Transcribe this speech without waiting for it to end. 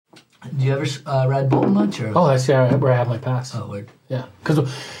Do you ever ride Bolton much? Or? Oh, that's where I have my pass. Oh, weird. Yeah,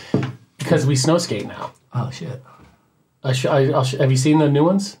 because we snow skate now. Oh, shit. Have you seen the new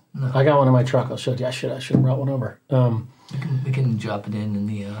ones? No. I got one in my truck. I'll show you. I should have brought one over. We can drop it in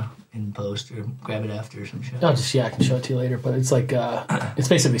the in post or grab it after or some shit. I can show it to you later. But it's like it's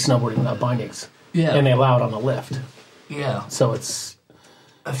basically snowboarding without bindings. Yeah. And they allow it on the lift. Yeah. So it's.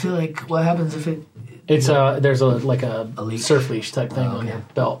 I feel like what happens if it? It's there's a leash? surf leash type thing on your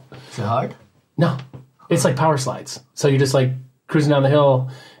belt. Is it hard? No, it's like power slides. So you're just like cruising down the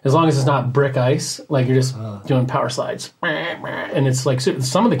hill, as long as it's not brick ice. Like you're just doing power slides, and it's like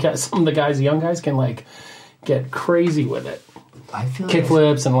some of the guys, the young guys, can like get crazy with it. I feel kick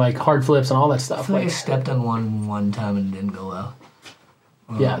flips and like hard flips and all that stuff. I feel like I stepped on one time and it didn't go well.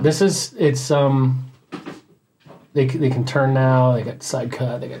 Yeah, it's They can turn now. They got side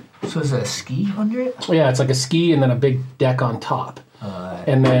cut. So is it a ski under it? Yeah, it's like a ski and then a big deck on top.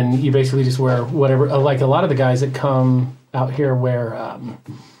 And then you basically just wear whatever. Like a lot of the guys that come out here wear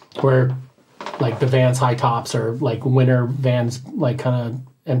like the Vans high tops or like winter Vans, like kind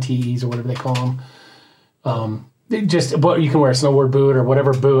of MTEs or whatever they call them. Just what you can wear a snowboard boot or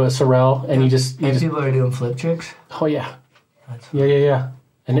whatever boot, a Sorel, and you just people are doing flip tricks. Oh yeah, yeah.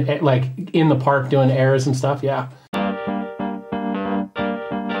 And like in the park doing airs and stuff. Yeah.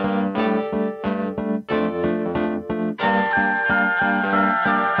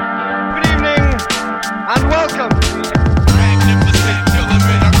 And welcome.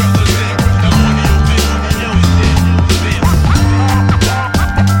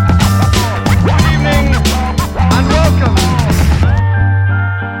 Good evening and welcome.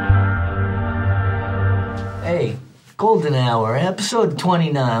 Hey, Golden Hour, episode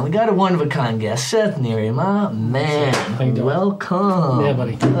 29. We got a one-of-a-kind guest, Seth Neary, my man. How you doing? Welcome. Yeah,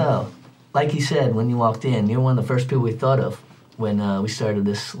 buddy. Well, like you said when you walked in, you're one of the first people we thought of when we started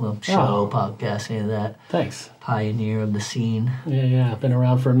this little show, podcast, any of that. Thanks. Pioneer of the scene. Yeah, I've been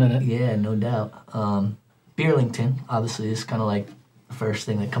around for a minute. Yeah, no doubt. Beerlington, obviously, is kind of like the first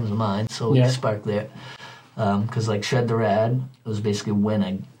thing that comes to mind, so we sparked there. Because, like, Shred the Rad was basically when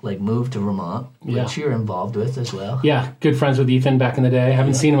I, like, moved to Vermont, which you're involved with as well. Yeah, good friends with Ethan back in the day.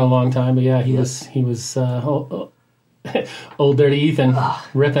 Haven't seen him in a long time, but he was old dirty Ethan,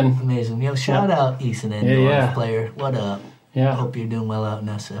 ripping. Amazing. Shout out Ethan and player. What up? Yeah. Hope you're doing well out in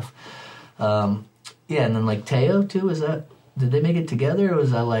SF. And then like Teo too, did they make it together or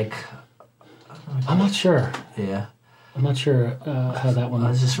was that like... I'm not sure. Yeah. I'm not sure how that one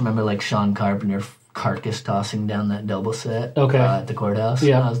I just remember like Sean Carpenter carcass tossing down that double set at the courthouse.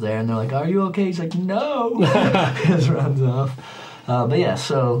 Yeah. I was there and they're like, are you okay? He's like, no. Just runs off. But yeah,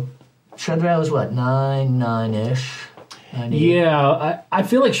 so Shred the Rad was what, 9-ish? 98? Yeah, I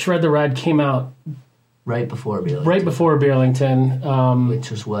feel like Shred the Rad came out right before Beerlington. Right before Beerlington. Which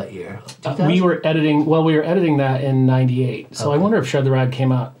was what year? We were editing that in 98. So I wonder if Shred the Rad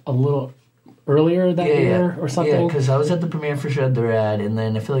came out a little earlier that year or something. Yeah, because I was at the premiere for Shred the Rad, and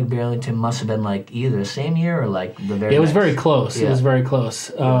then I feel like Beerlington must have been like either the same year or like the very It was very close. Yeah. It was very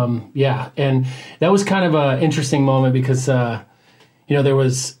close. And that was kind of an interesting moment because, there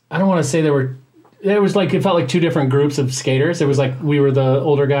was, I don't want to say there was like, it felt like two different groups of skaters. There was like, we were the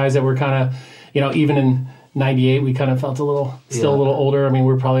older guys that were kind of, even in 98, we kind of felt still a little older. I mean,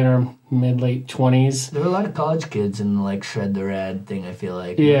 we were probably in our mid-late 20s. There were a lot of college kids in, like, Shred the Rad thing, I feel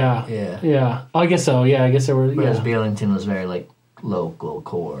like. Yeah. I guess so. Yeah, I guess there were... Whereas Beerlington was very, like, local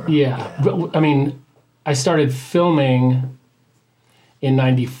core. Yeah. But, I mean, I started filming in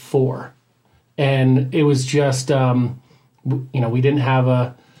 94. And it was just, we didn't have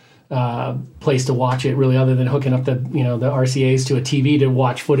a place to watch it really other than hooking up the RCAs to a TV to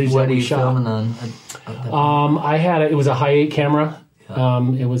watch footage that we shot. What were you filming on? It was a high 8 camera.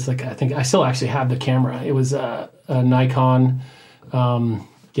 It was like, I think I still actually have the camera. It was a Nikon,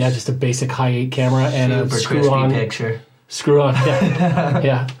 just a basic high 8 camera and a screw-on picture. Screw-on,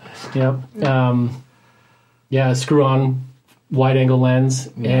 yeah. Screw-on wide-angle lens,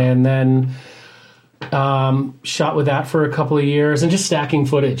 and then shot with that for a couple of years and just stacking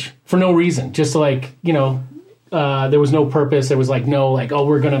footage for no reason, just like there was no purpose. There was like no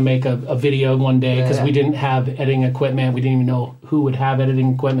we're gonna make a video one day because we didn't have editing equipment. We didn't even know who would have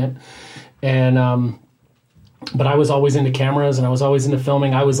editing equipment, and but I was always into cameras and I was always into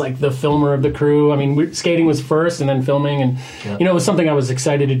filming. I was like the filmer of the crew. I mean, skating was first and then filming, and it was something I was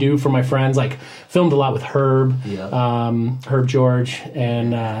excited to do for my friends. Like filmed a lot with Herb, Herb George,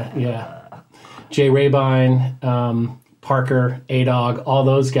 and Jay Rabine, Parker, A-Dog, all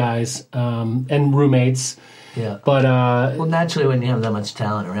those guys, and roommates. Yeah. But well, naturally, when you have that much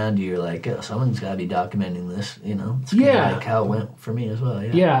talent around you, you're like, oh, someone's got to be documenting this. It's kinda like how it went for me as well.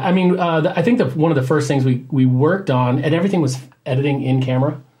 Yeah. Yeah. I mean, I think one of the first things we worked on, and everything was editing in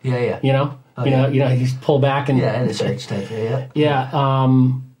camera. Yeah. You just pull back and edit search type. Yeah. Yeah.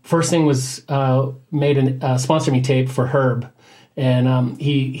 First thing was made a sponsor me tape for Herb. And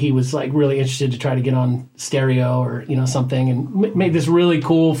he was like really interested to try to get on stereo or something, and made this really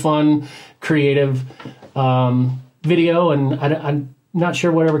cool, fun, creative video. And I'm not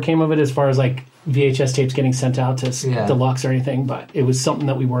sure whatever came of it as far as like VHS tapes getting sent out to deluxe or anything, but it was something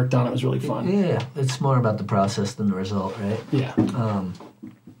that we worked on. It was really fun. Yeah, it's more about the process than the result, right? Yeah.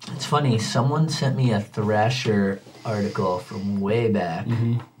 It's funny. Someone sent me a Thrasher article from way back.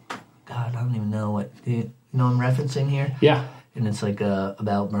 Mm-hmm. God, I don't even know what. You know what I'm referencing here? Yeah. And it's like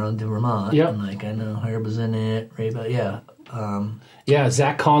about Burlington, Vermont. Yep. And like I know Herb was in it. Ray, yeah,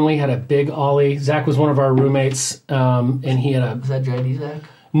 Zach Conley had a big ollie. Zach was one of our roommates, and he had a. Was that JD Zach?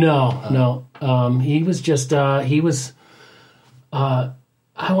 No. He was just he was. I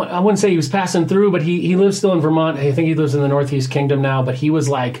wouldn't say he was passing through, but he lives still in Vermont. I think he lives in the Northeast Kingdom now. But he was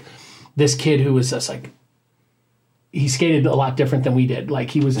like this kid who was just like. He skated a lot different than we did. Like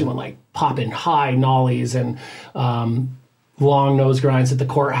he was doing like popping high nollies and. Long nose grinds at the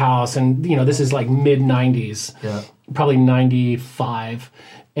courthouse, and this is like mid 90s, probably 95,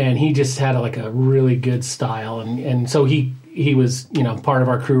 and he just had a really good style, and so he was part of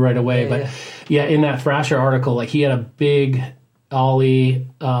our crew right away. But in that Thrasher article, like he had a big ollie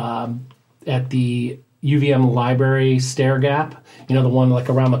at the UVM library stair gap, the one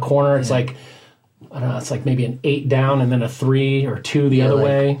like around the corner. It's like I don't know, it's like maybe an 8 down and then a 3 or 2 the other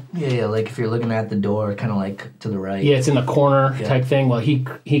way. Yeah, like if you're looking at the door, kind of like to the right. Yeah, it's in the corner type thing. Well, he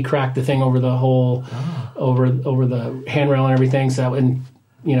cracked the thing over the whole, over the handrail and everything. So, and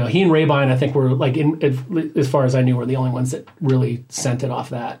he and Raybine, I think, were like, as far as I knew, were the only ones that really sent it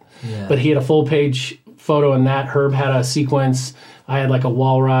off that. Yeah. But he had a full page photo in that. Herb had a sequence. I had like a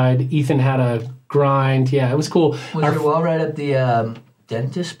wall ride. Ethan had a grind. Yeah, it was cool. Was your wall ride at the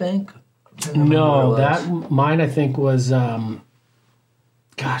dentist bank? No, mine I think was where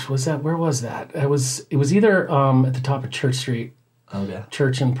was that? It was either at the top of Church Street. Okay.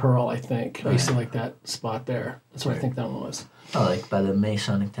 Church and Pearl, I think. I used to like that spot there. That's what I think that one was. Oh, like by the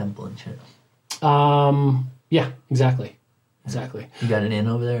Masonic Temple and shit. Yeah, exactly. You got it in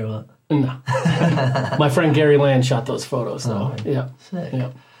over there or what? No. My friend Gary Land shot those photos though. Right. Yeah. Sick.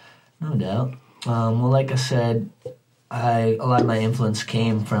 Yeah. No doubt. Well, like I said, a lot of my influence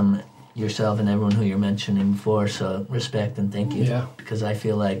came from yourself and everyone who you're mentioning before, so respect and thank you. Yeah. Because I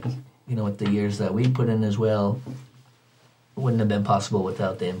feel like, with the years that we put in as well, it wouldn't have been possible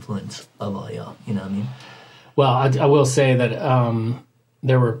without the influence of all y'all. You know what I mean? Well, I will say that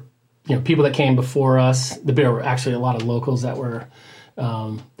there were, people that came before us. There were actually a lot of locals that were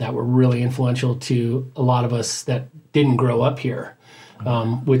really influential to a lot of us that didn't grow up here,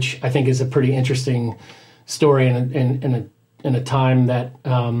 which I think is a pretty interesting story in a time that.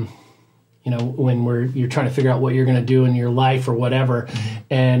 When you're trying to figure out what you're going to do in your life or whatever. Mm-hmm.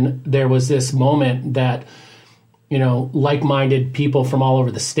 And there was this moment that, like-minded people from all over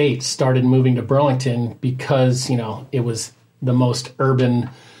the state started moving to Burlington because, it was the most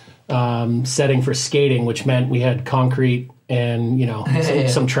urban setting for skating, which meant we had concrete and,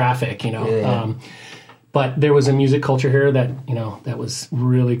 some traffic, But there was a music culture here that, that was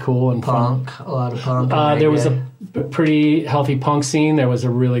really cool and punk, fun. A lot of punk. There was a pretty healthy punk scene. There was a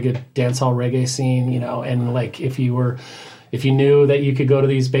really good dancehall reggae scene, and like if you knew that you could go to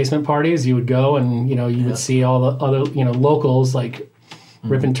these basement parties, you would go and, you would see all the other, locals like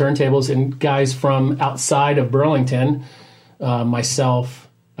ripping turntables and guys from outside of Burlington. Myself,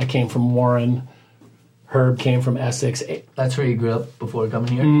 I came from Warren. Herb came from Essex. That's where you grew up before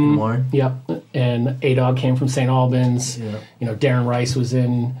coming here, in Warren? Yep. And A-Dog came from St. Albans. Yeah. Darren Rice was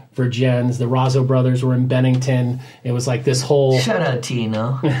in Virgins. The Razzo brothers were in Bennington. It was like this whole... Shout out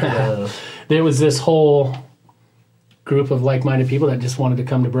Tino. There was this whole group of like-minded people that just wanted to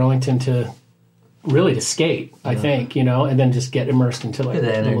come to Burlington to skate, I think, and then just get immersed into like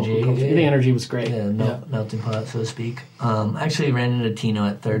the energy. The energy was great. Melting pot, so to speak. I actually ran into Tino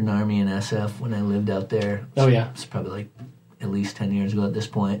at 3rd and Army in SF when I lived out there. Oh, yeah. It's probably like at least 10 years ago at this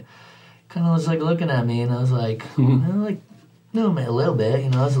point. Kind of was like looking at me, and I was like, knew me a little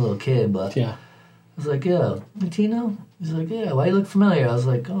bit, I was a little kid, but I was like, yo, Tino? He's like, yeah, why you look familiar? I was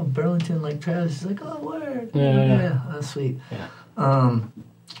like, oh, Burlington, like Travis. He's like, oh, word. Yeah, that's sweet. Yeah.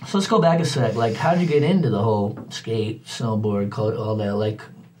 So let's go back a sec. Like, how did you get into the whole skate, snowboard, all that? Like,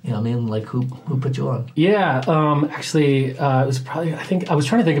 You know what I mean? Like, who put you on? Yeah, actually, it was probably, I think, I was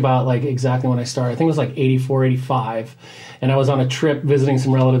trying to think about, like, exactly when I started. I think it was, like, 84, 85. And I was on a trip visiting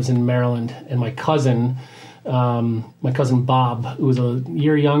some relatives in Maryland. And my cousin Bob, who was a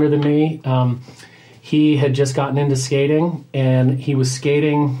year younger than me, he had just gotten into skating. And he was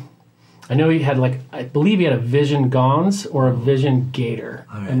skating, I know he had, like, I believe he had a Vision Gons or a Vision Gator.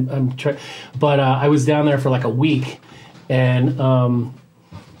 All right. But I was down there for, like, a week. And...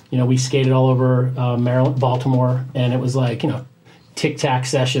 you know, we skated all over Maryland, Baltimore, and it was like, you know, tic-tac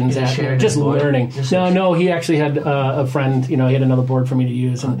sessions, just learning. No, he actually had a friend, you know, he had another board for me to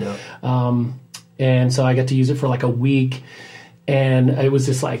use. And so I got to use it for like a week, and it was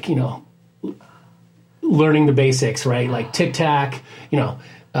just like, you know, learning the basics, right? Like tic-tac, you know,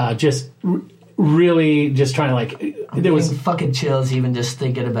 just really just trying to like... There was fucking chills even just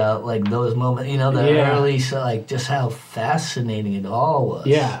thinking about like those moments, you know, the early, so like just how fascinating it all was.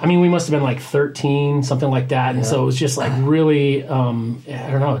 Yeah, I mean, we must have been like 13, something like that, and so it was just like really, I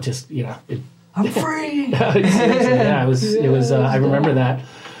don't know, it just, you know, I'm free. Yeah, it was. I remember that,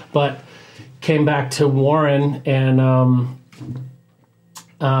 but came back to Warren, and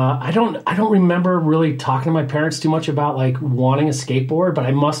I don't remember really talking to my parents too much about like wanting a skateboard, but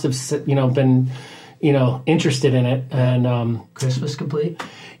I must have, you know, been, you know, interested in it. And Christmas complete?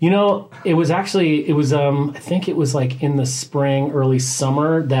 You know, it was I think it was like in the spring, early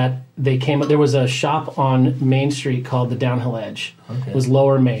summer that they came up. There was a shop on Main Street called the Downhill Edge. Okay. It was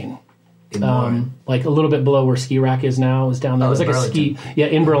Lower Main. Like a little bit below where Ski Rack is now. It was down there. It was like Burlington.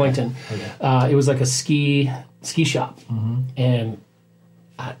 In Burlington. Okay. It was like a ski shop. Mm-hmm. And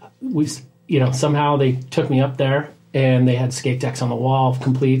we, you know, somehow they took me up there, and they had skate decks on the wall,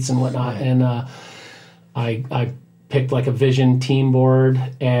 completes and whatnot. Right. And I picked like a Vision team board,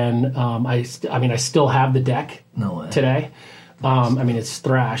 and I still have the deck. No way. Today. I mean, it's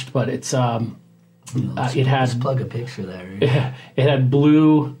thrashed, but it's it had. Let's plug a picture there. Right? It had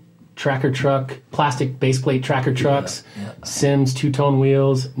blue tracker truck, plastic base plate tracker trucks, Sims 2-tone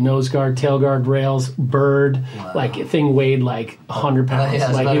wheels, nose guard, tail guard rails, bird. Wow. Like the thing weighed like 100 pounds. Yeah,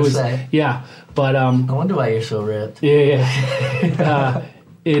 like it was. Say. Yeah, but I wonder why you're so ripped. Yeah.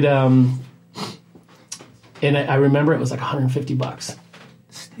 And I remember it was like $150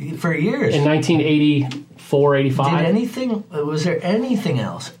 for years in 1984, 85. Was there anything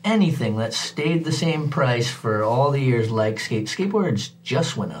else, anything that stayed the same price for all the years like skateboards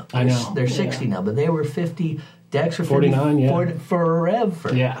just went up? I know. They're 60 now, but they were 50, decks were 49,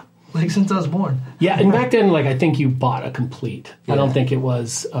 forever. Yeah. Like since I was born. Yeah, and back then, like I think you bought a complete. Yeah. I don't think it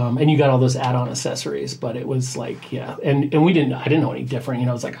was, and you got all those add-on accessories, but it was like, and I didn't know any different. You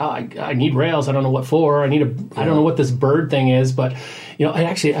know, it's like, oh, I need rails. I don't know what for. I don't know what this bird thing is, but you know,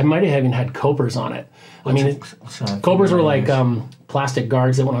 I might have even had copers on it. Copers were like plastic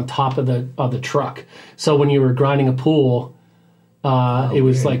guards that went on top of the truck. So when you were grinding a pool, it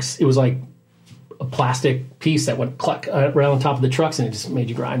was like a plastic piece that went cluck right on top of the trucks, and it just made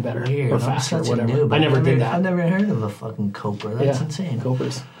you grind better or faster or whatever. I never did that. I've never heard of a fucking coper. That's insane.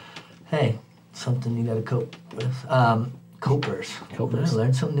 Copers. Hey, something you got to cope with. Copers. I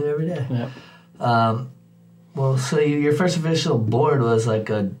learn something new every day. Yeah. Well, so your first official board was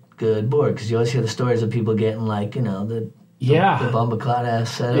like a good board, because you always hear the stories of people getting like, you know, the Bumbaclot ass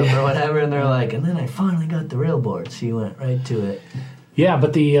setup or whatever, and they're like, and then I finally got the real board, so you went right to it. Yeah,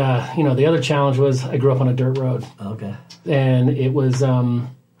 but the the other challenge was I grew up on a dirt road. Okay. And it was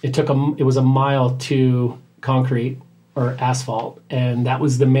it was a mile to concrete or asphalt, and that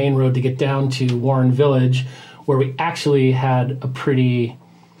was the main road to get down to Warren Village, where we actually had a pretty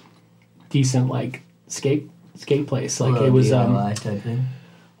decent like skate place. Like it was DIY type thing.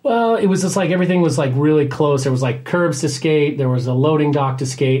 Well, it was just like everything was like really close. There was like curbs to skate. There was a loading dock to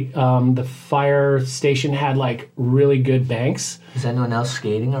skate. The fire station had like really good banks. Is anyone else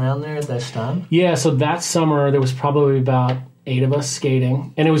skating around there at this time? Yeah, so that summer there was probably about 8 of us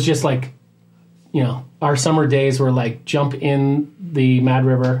skating. And it was just like, you know, our summer days were like jump in the Mad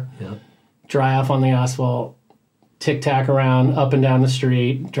River, dry off on the asphalt, tic-tac around up and down the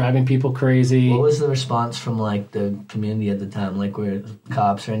street, driving people crazy. What was the response from like the community at the time? Like were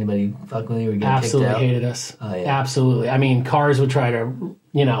cops or anybody fucking with you? Were getting absolutely kicked out? Hated us. Oh, yeah. Absolutely. I mean, cars would try to,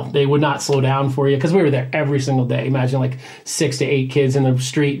 you know, they would not slow down for you because we were there every single day. Imagine like 6 to 8 kids in the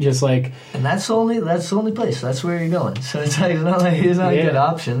street, just like. And that's the only place. That's where you're going. So it's like it's not good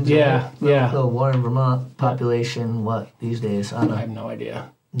options. Yeah, right? yeah. Little Warren, Vermont population. What these days? I don't know. I have no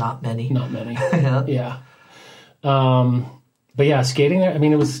idea. Not many. Yeah. But yeah, skating there. I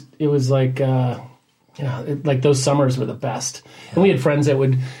mean, it was like, like those summers were the best. And we had friends that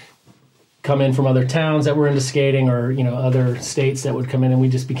would come in from other towns that were into skating, or other states that would come in, and we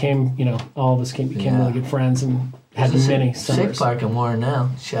just became all of us became really good friends and had many summers. Skate park in Warren now.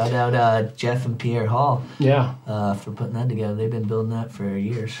 Shout out Jeff and Pierre Hall. Yeah. For putting that together. They've been building that for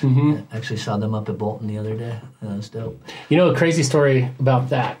years. I actually saw them up at Bolton the other day. That was dope. A crazy story about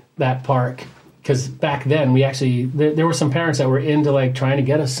that park. Because back then, we actually there were some parents that were into like trying to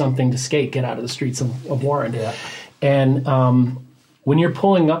get us something to skate, get out of the streets of Warren. Yeah. And when you're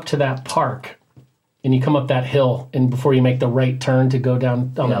pulling up to that park, and you come up that hill, and before you make the right turn to go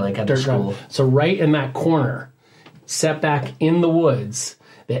down on like at dirt the school. drive, so right in that corner, set back in the woods,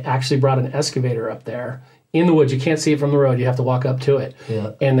 they actually brought an excavator up there in the woods. You can't see it from the road; you have to walk up to it.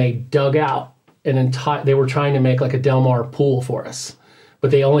 Yeah. And they dug out an entire. They were trying to make like a Del Mar pool for us. But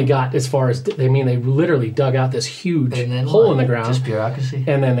they only got as far as, they literally dug out this huge hole in the ground. Just bureaucracy.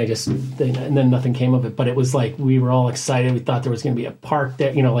 And then and then nothing came of it. But it was like, we were all excited. We thought there was going to be a park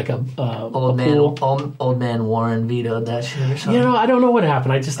there, like a pool. Old man Warren vetoed that shit or something. I don't know what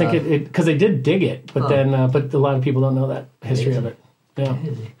happened. I just think because they did dig it. But then, but a lot of people don't know that history of it. Yeah.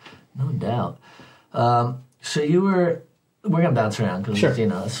 Crazy. No doubt. So we're going to bounce around because, that's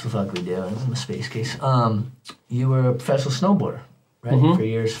what the fuck we do. It's in the space case. You were a professional snowboarder. Right, for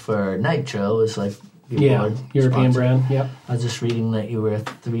years for Nitro is like European sponsor. Brand. Yep. I was just reading that you were a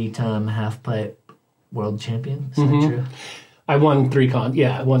 3-time half-pipe world champion. Is that true? I won 3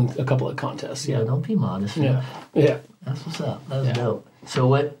 I won a couple of contests. Yeah, don't be modest. Yeah. That's what's up. That was dope.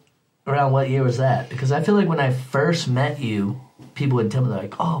 So around what year was that? Because I feel like when I first met you, people would tell me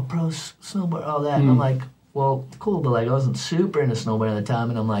like, "Oh, pro snowboard, all that," and I'm like, well, cool, but like I wasn't super into snowboarding at the time,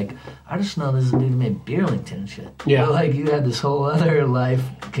 and I'm like, I just know this is a dude who made Beerlington and shit. Yeah. But like you had this whole other life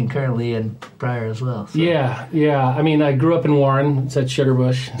concurrently and prior as well. So. Yeah. I mean, I grew up in Warren. It's at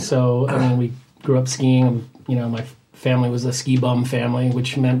Sugarbush, so we grew up skiing. My family was a ski bum family,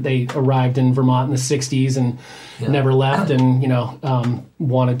 which meant they arrived in Vermont in the '60s and never left, and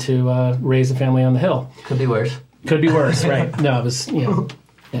wanted to raise a family on the hill. Could be worse. Right? No, it was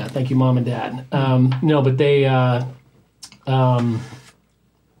Yeah, thank you, Mom and Dad. No, but they,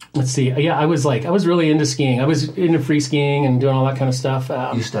 let's see. Yeah, I was really into skiing. I was into free skiing and doing all that kind of stuff.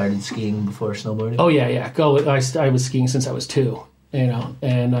 You started skiing before snowboarding? Oh, yeah. I was skiing since I was 2,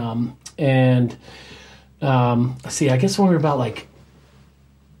 let's see, I guess when we were about like,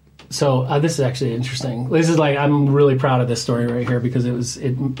 this is actually interesting. This is like, I'm really proud of this story right here because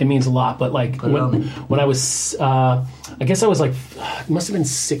it means a lot. But like when I was, I guess I was like, it must have been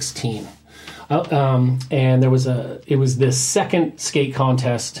 16. And it was the second skate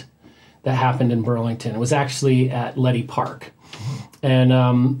contest that happened in Burlington. It was actually at Letty Park.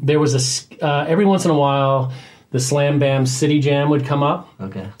 And there was every once in a while, the Slam Bam City Jam would come up.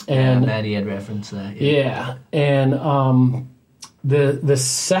 Okay. And Maddie had referenced that. Yeah. And the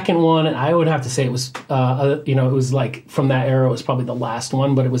second one, and I would have to say it was, it was like from that era, it was probably the last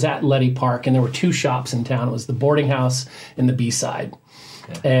one, but it was at Letty Park, and there were 2 shops in town. It was the Boarding House and the B-Side.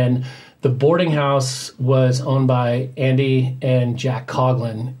 Okay. And the Boarding House was owned by Andy and Jack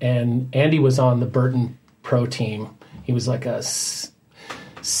Coughlin, and Andy was on the Burton Pro team. He was like a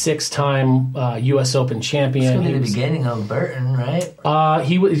 6-time U.S. Open champion. It's going to be the beginning of Burton, right?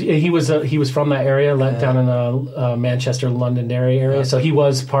 He was from that area, down in the Manchester, Londonderry area. Okay. So he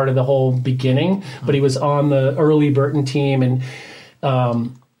was part of the whole beginning, but he was on the early Burton team, and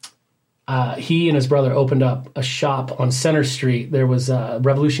he and his brother opened up a shop on Center Street. There was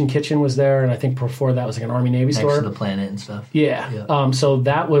Revolution Kitchen was there, and I think before that was like an Army Navy store. Next to the Planet and stuff. Yeah. So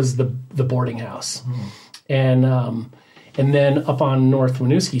that was the Boarding House, and then up on North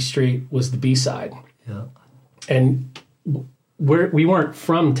Winooski Street was the B-Side. Yeah. And we weren't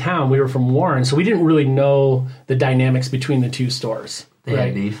from town. We were from Warren, so we didn't really know the dynamics between the 2 stores. They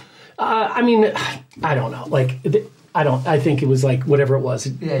had beef? I mean, I don't know. Like, I think it was like whatever it was.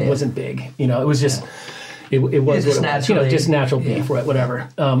 It wasn't big. It was just... It was just naturally, just natural beef, whatever.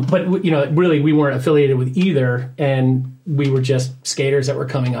 But really, we weren't affiliated with either, and we were just skaters that were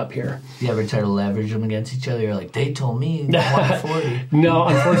coming up here. You ever try to leverage them against each other? You're like, they told me 140. No,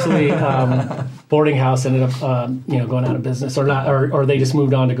 unfortunately, Boarding House ended up going out of business, or not, or they just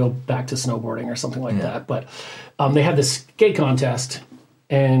moved on to go back to snowboarding or something like that. But they had this skate contest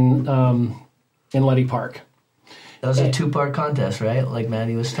in Letty Park. That was a 2-part contest, right? Like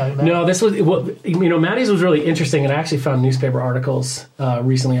Maddie was talking about? No, this was, Maddie's was really interesting, and I actually found newspaper articles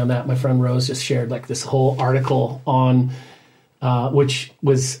recently on that. My friend Rose just shared like this whole article on, which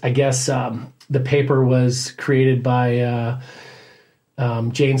was, I guess, the paper was created by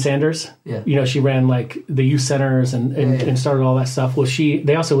Jane Sanders. Yeah. You know, she ran like the youth centers and started all that stuff. Well,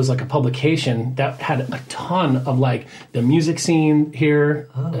 they also was like a publication that had a ton of like the music scene here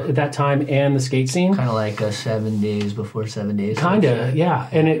at that time and the skate scene. Kind of like 7 days before 7 days. Kind of, yeah.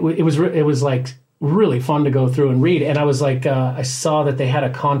 And it was like really fun to go through and read. And I was like, I saw that they had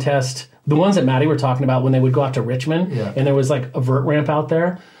a contest. The ones that Maddie were talking about when they would go out to Richmond, and there was like a vert ramp out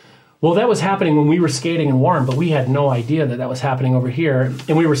there. Well, that was happening when we were skating in Warren, but we had no idea that was happening over here,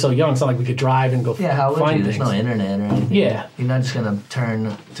 and we were so young. It's not like we could drive and go how would find you? things. There's no internet or anything. Yeah. You're not just going to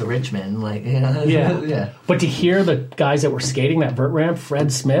turn to Richmond. Like, you know? Yeah. But to hear the guys that were skating that vert ramp,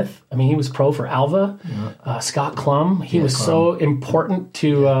 Fred Smith, I mean, he was pro for Alva. Scott Klum, he was so important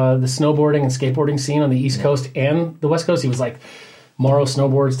to the snowboarding and skateboarding scene on the East Coast and the West Coast. He was like Morrow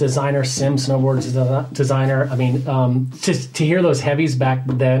Snowboards designer, Sim Snowboards designer. I mean, just to hear those heavies back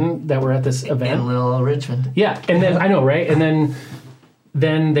then that were at this event. In little Richmond. Yeah, and then, I know, right? And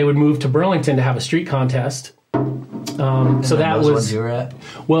then they would move to Burlington to have a street contest. So that was... ones you were at?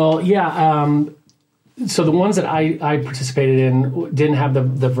 Well, yeah. So the ones that I participated in didn't have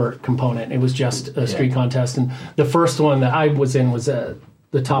the vert component. It was just a street contest. And the first one that I was in was the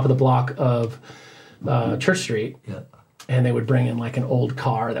top of the block of Church Street. Yeah. And they would bring in like an old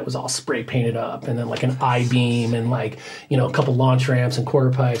car that was all spray painted up, and then like an I-beam and like, you know, a couple launch ramps and quarter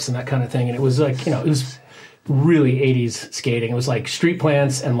pipes and that kind of thing. And it was like, you know, it was really 80s skating. It was like street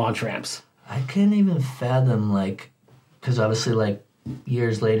plants and launch ramps. I couldn't even fathom, like, because obviously, like,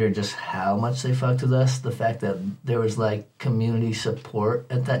 years later, just how much they fucked with us. The fact that there was like community support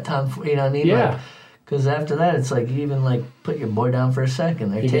at that time, you know what I mean? Yeah. Because after that, it's like you even like put your boy down for a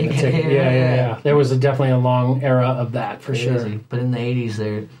second. They're taking it. Yeah. There was definitely a long era of that for sure. But in the 80s,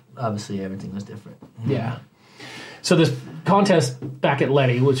 there obviously everything was different. Yeah. So this contest back at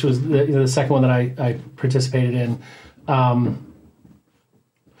Letty, which was the second one that I participated in.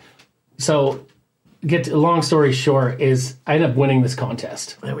 So, long story short, is I ended up winning this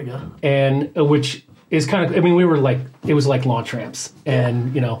contest. There we go. And which is kind of, I mean, we were like, it was like launch ramps,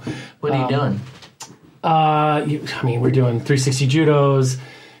 and you know. What are you doing? I mean, we're doing 360 judos,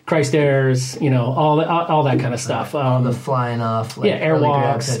 Christ airs, you know, all that kind of stuff. The flying off, like air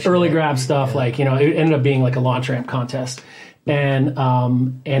walks, early grab stuff. Like, you know, it ended up being like a launch ramp contest. And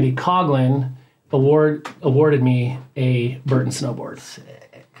Andy Coughlin awarded me a Burton snowboard.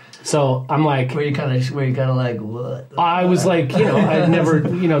 Sick. So I'm like, were you kind of like, what? I was like, you know, I'd never,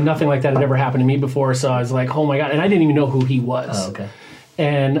 you know, nothing like that had ever happened to me before. So I was like, oh my God. And I didn't even know who he was. Oh, okay.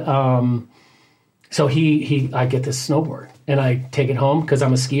 And so I get this snowboard and I take it home because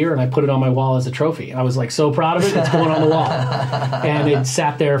I'm a skier, and I put it on my wall as a trophy. I was like so proud of it. It's going on the wall. And it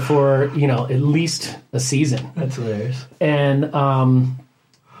sat there for, you know, at least a season. That's hilarious. And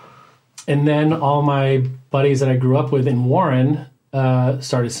then all my buddies that I grew up with in Warren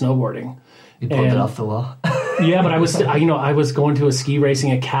started snowboarding. You pulled it off the wall. Yeah, but I was going to a ski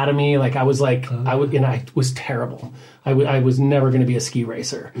racing academy. Like I was like, I was terrible. I was never going to be a ski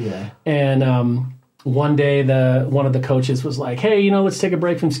racer. Yeah. And one day one of the coaches was like, hey, you know, let's take a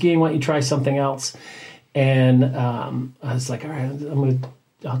break from skiing. Why don't you try something else? And I was like, all right,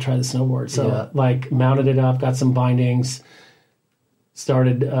 I'll try the snowboard. So like mounted it up, got some bindings,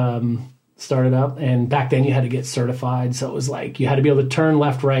 started up, and back then you had to get certified. So it was like you had to be able to turn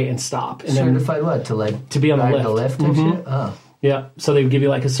left, right, and stop. And certified what? To be on the lift. Mm-hmm. Shit? Oh. Yeah, so they would give you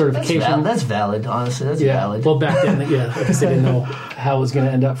like a certification. That's valid, honestly. That's valid. Well, back then, I guess they didn't know how it was going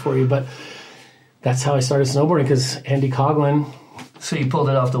to end up for you, but that's how I started snowboarding, because Andy Coughlin. So you pulled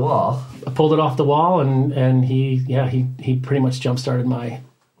it off the wall. I pulled it off the wall, and he pretty much jump started my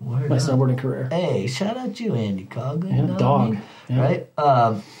snowboarding career. Hey, shout out to you, Andy Coughlin. Yeah, dog. Yeah. Right?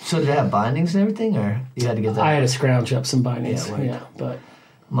 So did it have bindings and everything, or you had to get that? I had to scrounge up some bindings. Yeah, but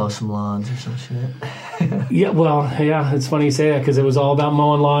mow some lawns or some shit. It's funny you say that, because it was all about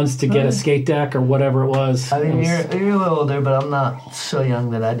mowing lawns to get a skate deck or whatever it was. I mean, you're a little older, but I'm not so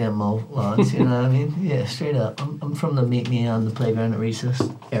young that I didn't mow lawns. You know what I mean? Yeah, straight up. I'm from the meet me on the playground at recess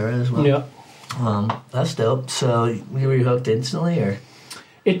era as well. Yeah. That's dope. So were you hooked instantly, or?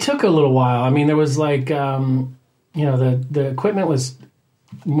 It took a little while. I mean, there was like, the equipment was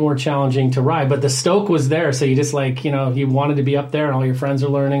more challenging to ride, but the stoke was there. So you just like, you know, you wanted to be up there and all your friends are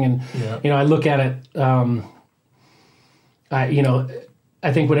learning. And, you know, I look at it,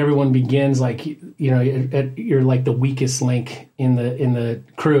 I think when everyone begins, like, you know, you're like the weakest link in the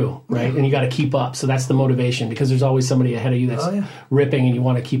crew, right? And you got to keep up. So that's the motivation, because there's always somebody ahead of you that's ripping, and you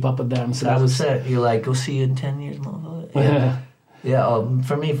want to keep up with them. So that was it. You're like, we'll see you in 10 years, motherfucker. Yeah.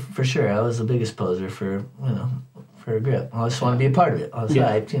 For me, for sure, I was the biggest poser for for a grip. I just want to be a part of it. I was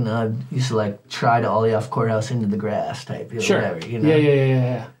hyped, you know. I used to like try to ollie off courthouse into the grass type, sure. Whatever, you know.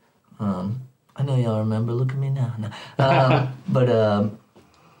 Yeah. I know y'all remember. Look at me now. No.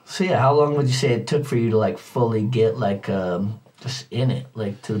 So yeah, how long would you say it took for you to like fully get like just in it,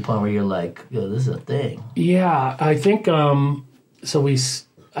 like to the point where you're like, yo, this is a thing? Yeah, I think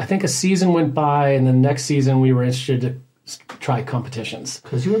I think a season went by, and the next season we were interested to try competitions.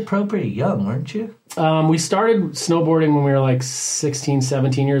 Because you were pro pretty young, weren't you? We started snowboarding when we were like 16,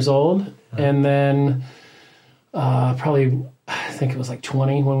 17 years old. And then probably, I think it was like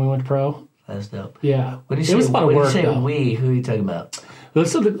 20 when we went pro. That's dope. Yeah. When you say, it was a lot of work, though. We, who are you talking about?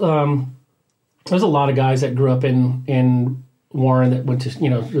 There's a lot of guys that grew up in Warren that went to,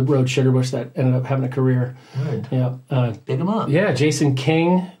 rode Sugarbush that ended up having a career. Good. Yeah. Big him up. Yeah, Jason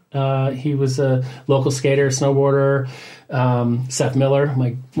King. He was a local skater, snowboarder. Seth Miller,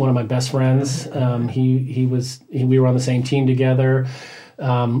 one of my best friends. We were on the same team together.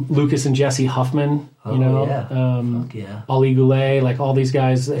 Lucas and Jesse Huffman, Yeah. Ali Goulet, like all these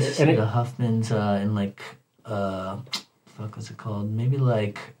guys. And the Huffmans in like, what's it called? Maybe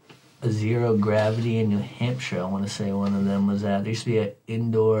like a Zero Gravity in New Hampshire. I want to say one of them was at. There used to be an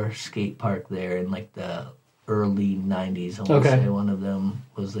indoor skate park there in like the early 90s. I want to say one of them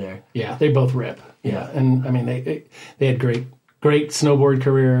was there. Yeah, they both rip. Yeah. And I mean, they had great snowboard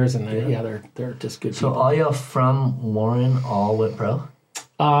careers, and they're just good people. So all y'all from Warren all went pro?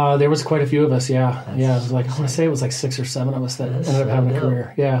 There was quite a few of us, yeah. It was like, I want to say it was like 6 or 7 of us that ended up having a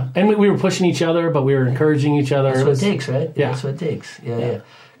career. Yeah. And we were pushing each other, but we were encouraging each other. That's what it takes, right? Yeah. That's what it takes. Yeah.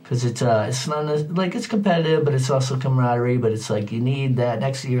 Because it's not like it's competitive, but it's also camaraderie. But it's like you need that.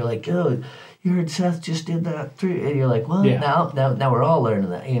 Next year, you're like, oh, you heard Seth just did that through, and you're like, well, now we're all learning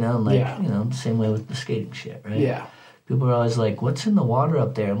that, and same way with the skating shit, right? Yeah. People are always like, what's in the water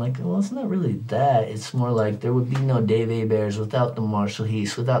up there? I'm like, well, it's not really that. It's more like there would be no Dave Abears without the Marshall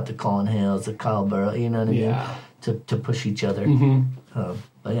Heath, without the Colin Hales, the Kyle Burrow, you know what I mean? To push each other. Mm-hmm.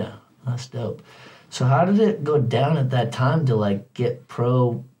 But yeah, that's dope. So how did it go down at that time to like get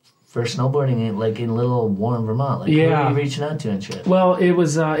pro for snowboarding in little Warren, Vermont? Like, who are you reaching out to and shit? Well,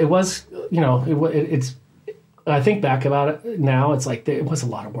 it's. I think back about it now. It's like it was a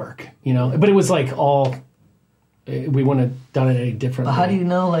lot of work, but it was like all. We wouldn't have done it any differently. But how do you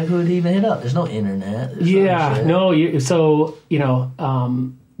know like who to even hit up? There's no internet. We're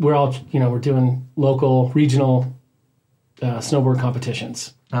all we're doing local, regional snowboard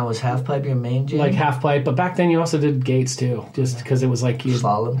competitions. Now, was half pipe your main jam? Like half pipe, but back then you also did gates too, just because it was like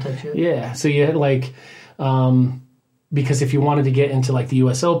slalom type shit. Yeah, so you had like because if you wanted to get into like the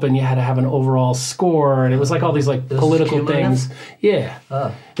U.S. Open, you had to have an overall score, and it was like all these like political things. Yeah,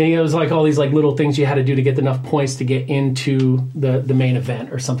 and it was like all these like little things you had to do to get enough points to get into the main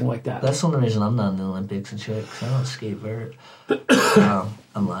event or something like that. That's the only reason I'm not in the Olympics and shit, because I don't skate vert.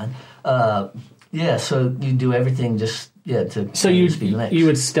 I'm lying. So you do everything just So you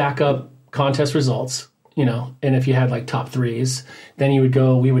would stack up contest results, and if you had like top threes, then you would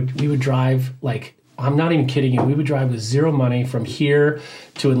go. We would drive like. I'm not even kidding you. We would drive with zero money from here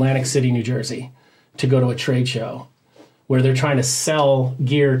to Atlantic City, New Jersey, to go to a trade show where they're trying to sell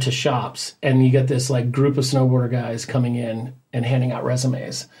gear to shops, and you get this like group of snowboarder guys coming in and handing out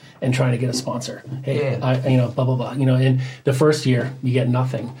resumes and trying to get a sponsor. Hey, blah blah blah. In the first year you get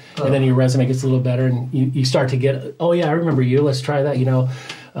nothing, and then your resume gets a little better, and you start to get. Oh yeah, I remember you. Let's try that. You're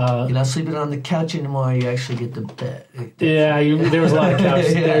not sleeping on the couch anymore. You actually get the bed. There was a lot of couch.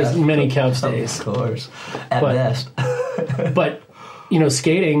 There's many couch days, of course, at best. But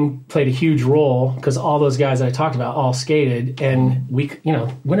skating played a huge role because all those guys that I talked about all skated, and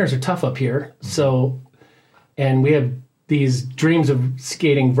winters are tough up here. So, and we have these dreams of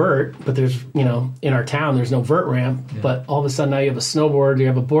skating vert, but there's in our town there's no vert ramp. Yeah. But all of a sudden now you have a snowboard, you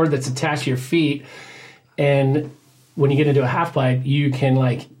have a board that's attached to your feet, and when you get into a half pipe, you can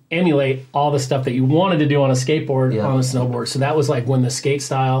like emulate all the stuff that you wanted to do on a skateboard on a snowboard. So that was like when the skate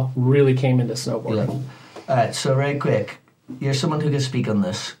style really came into snowboarding. Yeah. All right, so right quick, you're someone who can speak on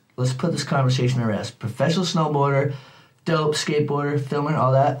this. Let's put this conversation to rest. Professional snowboarder, dope skateboarder, filmer,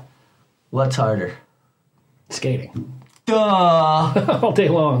 all that. What's harder? Skating. Duh! All day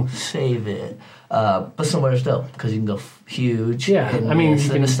long. Save it. But snowboarders dope because you can go huge. Yeah, I mean, it's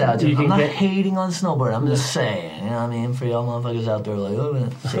the nostalgia. I'm not hating on snowboard. I'm just saying, you know what I mean? For y'all motherfuckers out there, like, oh,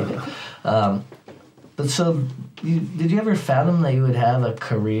 man, save it. But so, did you ever fathom that you would have a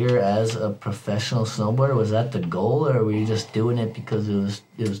career as a professional snowboarder? Was that the goal, or were you just doing it because it was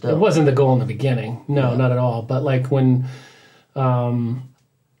dope? It wasn't the goal in the beginning. No, not at all. But like when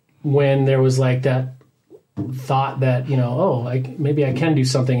there was like that thought that maybe I can do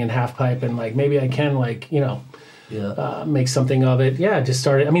something in half pipe, and like maybe I can make something of it. Yeah, just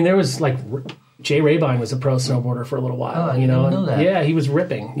started. I mean, there was like Jay Rabine was a pro snowboarder for a little while. I didn't know that. Yeah, he was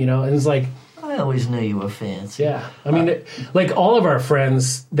ripping. And it's like. I always knew you were fancy. Yeah, I mean, like all of our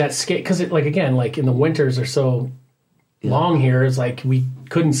friends that skate, because like again, like in the winters are so long here. It's like we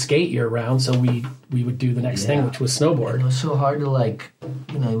couldn't skate year round, so we would do the next thing, which was snowboard. And it was so hard to like,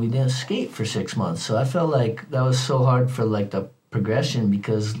 we didn't skate for 6 months, so I felt like that was so hard for like the progression,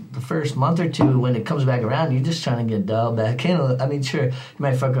 because the first month or two when it comes back around, you're just trying to get dialed back in. I mean, sure, you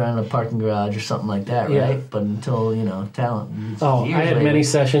might fuck around in a parking garage or something like that, right? But until talent. I had many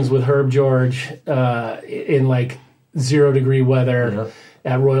sessions with Herb George in like 0-degree weather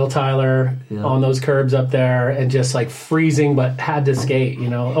at Royal Tyler on those curbs up there, and just like freezing, but had to skate,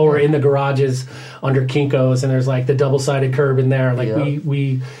 or in the garages under Kinko's, and there's like the double-sided curb in there. Like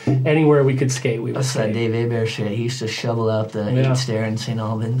we anywhere we could skate, we would That's skate. that Dave Aber shit. He used to shovel out the 8-stair in St.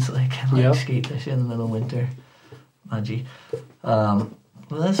 Albans, like skate that shit in the middle of winter. Maji. Well,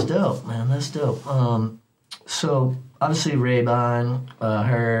 that's dope, man. That's dope. So obviously Raybon,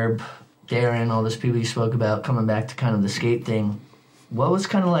 Herb, Darren, all those people you spoke about coming back to kind of the skate thing. What was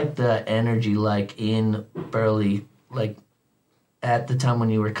kind of like the energy like in Burley, like at the time when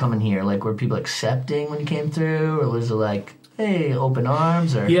you were coming here? Like, were people accepting when you came through, or was it like, hey, open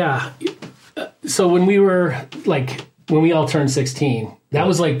arms? Or so when we were like, when we all turned 16, that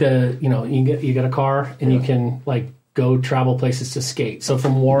was like the you get a car and you can like go travel places to skate. So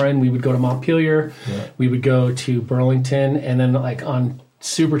from Warren, we would go to Montpelier, we would go to Burlington, and then like on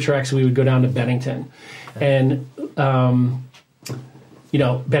Super Treks, we would go down to Bennington, and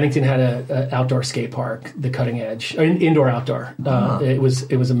Bennington had a outdoor skate park, the Cutting Edge, indoor outdoor. It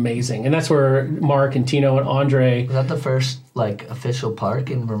was amazing, and that's where Mark and Tino and Andre. Was that the first like official park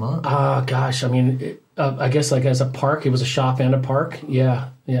in Vermont? Gosh, I mean, I guess like as a park, it was a shop and a park. Yeah,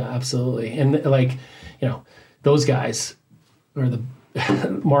 absolutely. And like, those guys, or the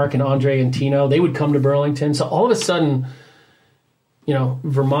Mark and Andre and Tino, they would come to Burlington. So all of a sudden,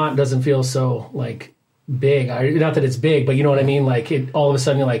 Vermont doesn't feel so like big. Not that it's big, but you know what I mean? Like it, all of a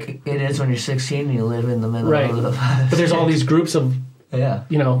sudden you're like... It is when you're 16 and you live in the middle of the... But there's all these groups of,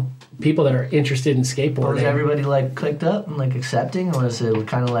 people that are interested in skateboarding. But was everybody like clicked up and like accepting, or was it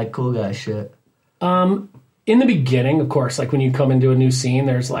kind of like cool guy shit? In the beginning, of course, like when you come into a new scene,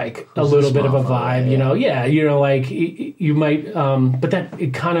 there's like a little bit of a vibe, like you might, but that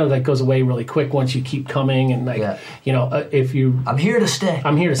it kind of like goes away really quick once you keep coming, and like, if you, I'm here to stay,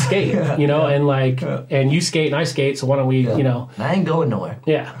 and like, and you skate and I skate, so why don't we, I ain't going nowhere.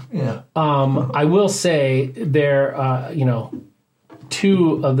 I will say there,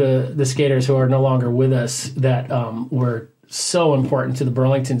 two of the skaters who are no longer with us that were so important to the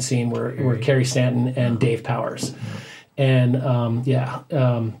Burlington scene were Kerry Stanton and Dave Powers. And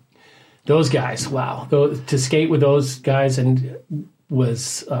those guys, wow. To skate with those guys and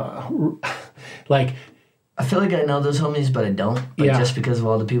was like... I feel like I know those homies, but I don't. But just because of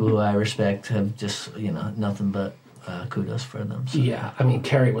all the people who I respect have just, nothing but kudos for them. So. Yeah, I mean,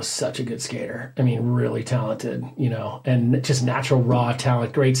 Kerry was such a good skater. I mean, really talented, and just natural raw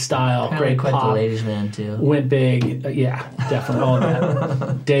talent, great style, great quite pop. The ladies' man too. Went big, definitely all of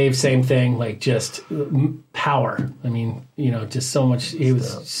that. Dave, same thing, like just power. I mean, just so much. He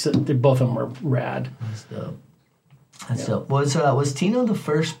was both of them were rad. That's dope. Was Tino the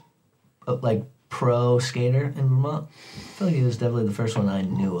first like pro skater in Vermont? I feel like he was definitely the first one I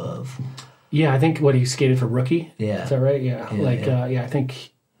knew of. Yeah, I think he skated for Rookie. Yeah, is that right? Yeah, I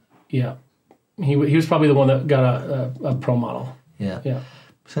think, he was probably the one that got a pro model. Yeah.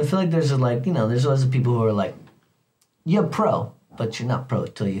 So I feel like there's there's lots of people who are like, you're pro, but you're not pro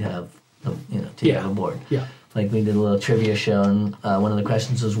till you have till you have a board. Yeah. Like we did a little trivia show, and one of the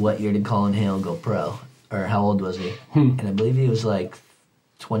questions was, what year did Colin Hale go pro, or how old was he? And I believe he was like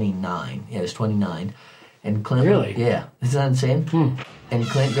 29. Yeah, he was 29. And Clint, really? Yeah, isn't that insane? And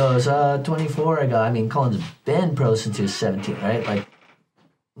Clint goes, 24. Colin's been pro since he was 17, right? Like,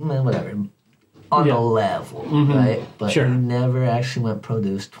 whatever. On the level, right? But he never actually went pro till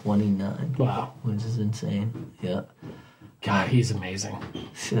he was 29. Wow. Which is insane. Yeah. God, he's amazing.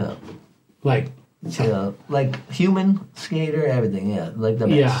 So, like human skater, everything, like the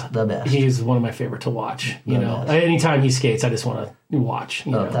best. Yeah, the best. He's one of my favorite to watch. Anytime he skates, I just want to watch.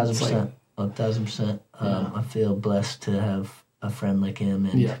 1,000%. 1,000%. I feel blessed to have a friend like him,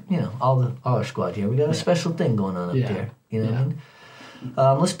 and all our squad here. We got a special thing going on up here. You know what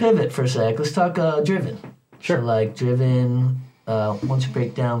I mean? Let's pivot for a sec. Let's talk Driven. Sure. So like Driven. Once you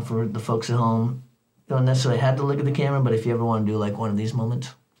break down for the folks at home, you don't necessarily have to look at the camera, but if you ever want to do like one of these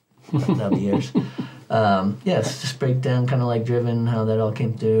moments, that'll be yours. Yes, just break down kind of like Driven, how that all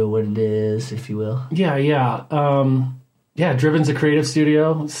came through, what it is, if you will. Yeah, Driven's a creative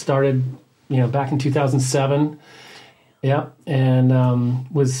studio. Started, back in 2007. Yeah, and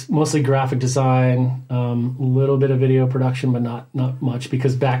was mostly graphic design, a little bit of video production, but not much,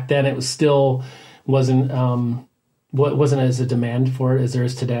 because back then it was still wasn't as a demand for it as there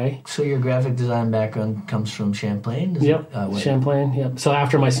is today. So your graphic design background comes from Champlain? Champlain. Yep. So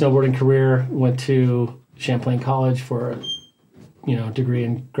after my snowboarding career, went to Champlain College for a degree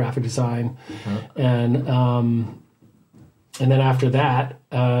in graphic design, and then after that,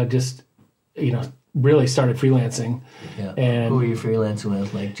 just really started freelancing. Yeah. And who were you freelancing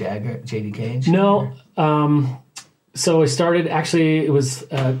with, like Jagger, JDK? No. So I started started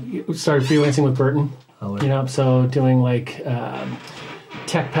freelancing with Burton. Oh, right. So doing like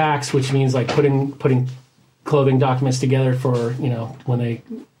tech packs, which means like putting clothing documents together for when they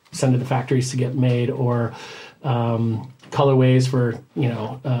send to the factories to get made, or colorways for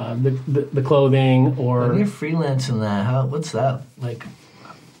the clothing. Or when you're freelancing that, what's that like?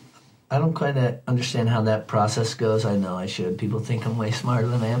 I don't quite understand how that process goes. I know I should. People think I'm way smarter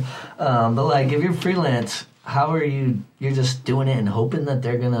than I am. But like, if you're freelance, how are you? You're just doing it and hoping that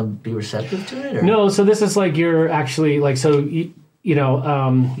they're gonna be receptive to it? Or? No. So this is like you're actually like you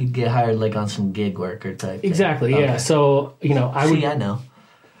get hired like on some gig worker type thing. Exactly. Okay. Yeah. So I know.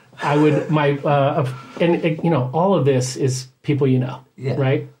 I would all of this is people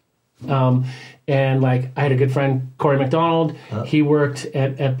right? And like I had a good friend, Corey McDonald. He worked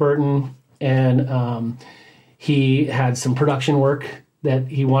at Burton, and he had some production work that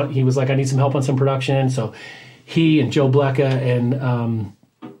he was like, I need some help on some production. So he and Joe Blecka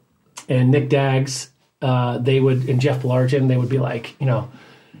and Nick Daggs, and Jeff Belargin, they would be like,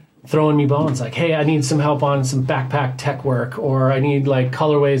 throwing me bones like, hey, I need some help on some backpack tech work, or I need like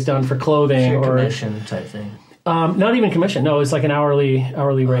colorways done for clothing, or commission type thing. Not even commission. No, it's like an hourly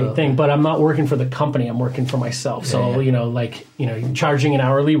rate thing. But I'm not working for the company. I'm working for myself. So you're charging an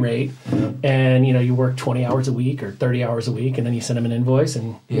hourly rate, and you work 20 hours a week or 30 hours a week, and then you send them an invoice,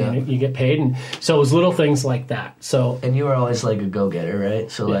 and you get paid. And so it was little things like that. So and you were always like a go-getter, right?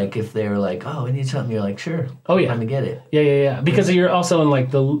 So like if they were like, oh, we need something, you're like, sure. Oh yeah, let me get it. Yeah. Because you're also in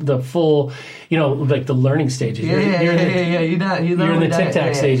like the full, like the learning stages. You're in the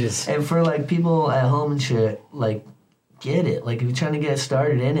tic-tac stages. And for like people at home and shit, like, get it. Like, if you're trying to get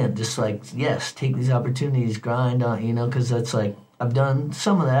started in it, just like, yes, take these opportunities, grind on, because that's like, I've done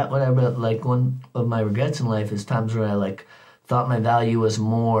some of that, whatever. But like, one of my regrets in life is times where I like thought my value was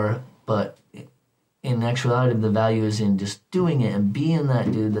more, but in actuality, the value is in just doing it and being that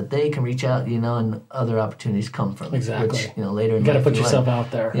dude that they can reach out, and other opportunities come from. Exactly. Which, later in life, you got to put yourself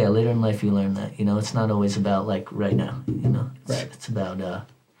out there. Yeah, later in life, you learn that. It's not always about like right now. It's about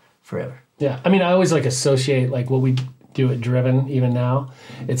forever. Yeah, I mean, I always like associate like what we do at Driven even now.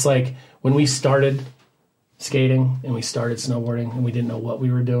 It's like when we started skating and we started snowboarding and we didn't know what we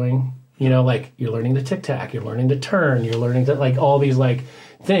were doing. Like you're learning to tic-tac, you're learning to turn, you're learning to like all these like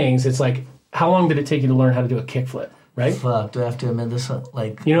things. It's like, how long did it take you to learn how to do a kickflip, right? Fuck, do I have to admit this?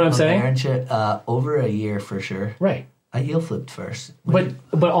 Like, you know what I'm saying? Shit, over a year for sure. Right. I heel flipped first. But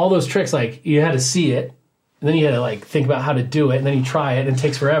all those tricks, like you had to see it, and then you had to like think about how to do it, and then you try it, and it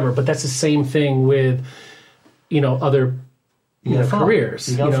takes forever. But that's the same thing with, other careers.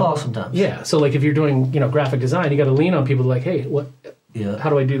 You gotta fall sometimes. Yeah. So like if you're doing, graphic design, you got to lean on people like, hey, what? Yeah. How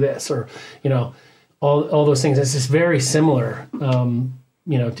do I do this? Or all those things. It's just very similar.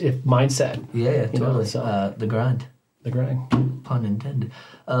 If mindset. Yeah, totally. The grind. The grind. Pun intended.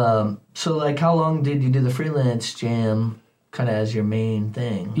 So like, how long did you do the freelance jam? Kind of as your main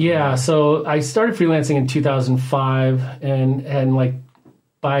thing. Yeah, so I started freelancing in 2005, and like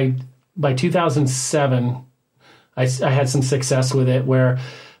by 2007, I had some success with it where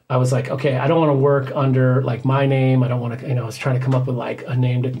I was like, okay, I don't want to work under like my name. I don't want to, I was trying to come up with like a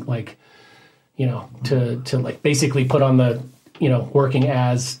name to like, to like basically put on the, working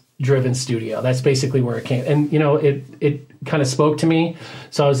as Driven Studio. That's basically where it came, and it kind of spoke to me.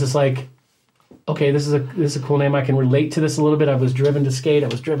 So I was just like, okay, this is a cool name. I can relate to this a little bit. I was driven to skate. I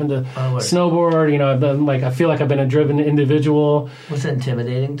was driven to snowboard. I've been like, I feel like I've been a driven individual. Was it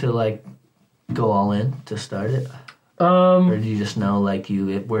intimidating to like go all in to start it? Or do you just know like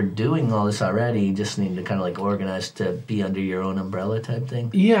we're doing all this already? You just need to kind of like organize to be under your own umbrella type thing?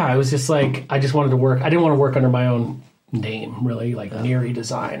 Yeah, I was just like, I just wanted to work. I didn't want to work under my own name, really, like Neary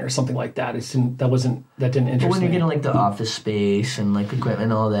Design or something like that. That didn't interest me. But when you're getting like the office space and like equipment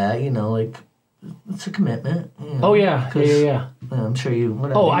and all that, like, it's a commitment. Oh yeah. I'm sure you.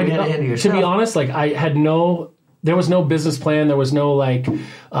 Whatever, to be honest, like I had no there was no business plan. There was no like,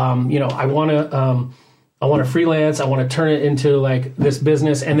 I want to freelance. I want to turn it into like this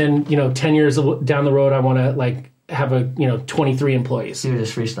business. And then, 10 years down the road, I want to like have 23 employees. You were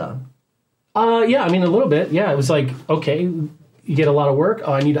just freestyling. Yeah, I mean, a little bit. Yeah. It was like, okay, you get a lot of work.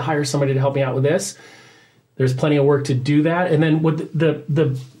 Oh, I need to hire somebody to help me out with this. There's plenty of work to do that. And then with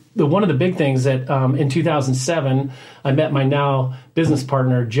the one of the big things that in 2007, I met my now business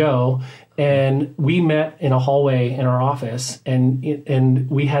partner, Joe, and we met in a hallway in our office, and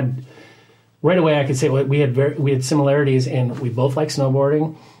we had right away I could say we had similarities, and we both like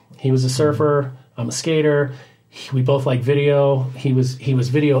snowboarding. He was a surfer, I'm a skater. We both like video. He was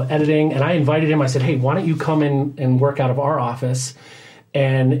video editing, and I invited him. I said, "Hey, why don't you come in and work out of our office?"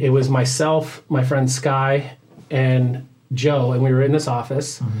 And it was myself, my friend Sky, and Joe, and we were in this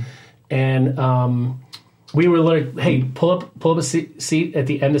office, and we were like, "Hey, pull up a seat at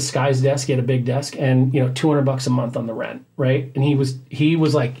the end of Sky's desk. He had a big desk, and $200 a month on the rent, right?" And he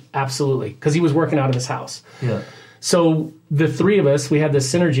was like, "Absolutely," because he was working out of his house. Yeah. So the three of us, we had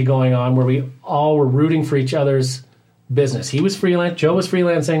this synergy going on where we all were rooting for each other's business. He was freelance, Joe was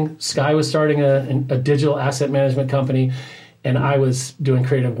freelancing, Sky was starting a digital asset management company, and I was doing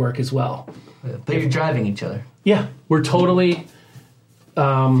creative work as well. Yeah, but you're driving each other. Yeah, we're totally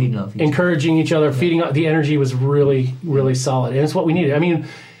encouraging each other, feeding up. The energy was really, really solid, and it's what we needed. I mean,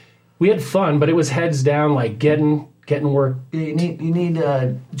 we had fun, but it was heads down, like getting work. Yeah, you need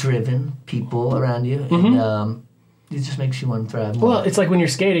driven people around you, and it just makes you want to thrive more. Well, it's like when you're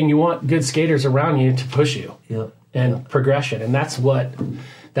skating, you want good skaters around you to push you. Yep. And progression, and that's what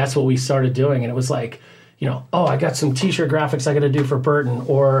we started doing. And it was like, I got some T-shirt graphics I got to do for Burton,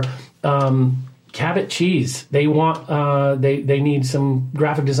 or Cabot Cheese. They want they need some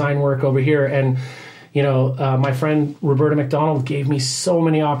graphic design work over here, and my friend Roberta McDonald gave me so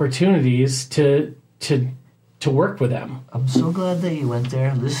many opportunities to work with them. I'm so glad that you went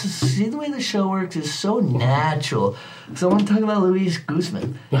there. See the way the show works is so natural. So I want to talk about Luis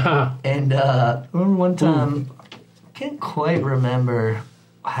Guzman. And I remember one time, I can't quite remember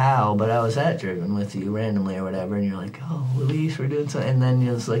how, but I was at Driven with you randomly or whatever, and you're like, "Oh, Luis, we're doing something," and then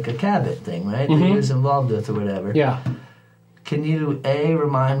it was like a Cabot thing, right? That he was involved with or whatever. Yeah. Can you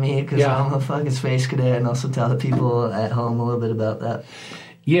remind me, because I'm a fucking space cadet, and also tell the people at home a little bit about that?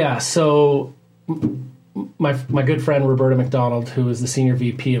 Yeah. So my good friend Roberta McDonald, who is the senior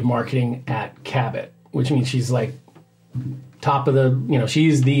VP of marketing at Cabot, which means she's like top of the,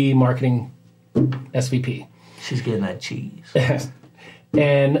 she's the marketing SVP. She's getting that cheese.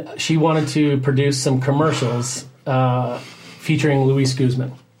 And she wanted to produce some commercials featuring Luis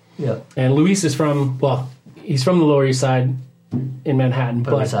Guzman. Yeah. And Luis is he's from the Lower East Side in Manhattan,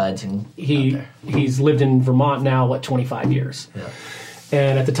 but resides he's lived in Vermont now, 25 years. Yeah.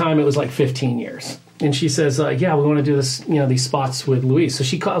 And at the time it was like 15 years. And she says, yeah, we want to do this, these spots with Luis. So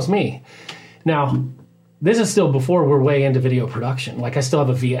she calls me. Now, this is still before we're way into video production. Like, I still have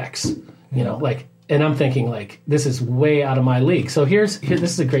a VX, and I'm thinking, like, this is way out of my league. So this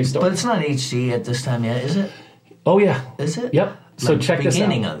is a great story. But it's not HD at this time yet, is it? Oh, yeah. Is it? Yep. So check this out.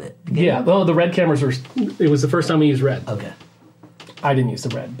 Beginning of it. Yeah. Well, the red cameras it was the first time we used red. Okay. I didn't use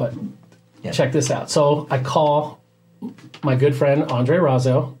the red, but check this out. So I call my good friend, Andre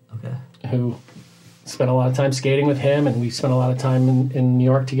Razzo, who spent a lot of time skating with him, and we spent a lot of time in New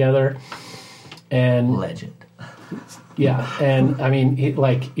York together. And legend. Yeah, and I mean,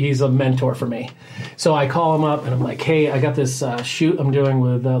 he's a mentor for me. So I call him up, and I'm like, "Hey, I got this shoot I'm doing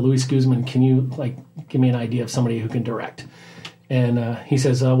with Luis Guzman. Can you give me an idea of somebody who can direct?" And he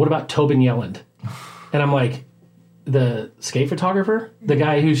says, "What about Tobin Yelland?" And I'm like, "The skate photographer, the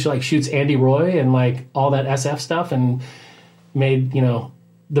guy who shoots Andy Roy and all that SF stuff, and made the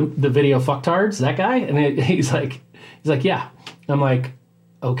video fucktards, that guy?" And he's like, "Yeah." I'm like,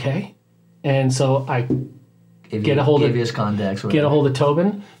 "Okay." And so I get a hold of his contacts. Get a hold of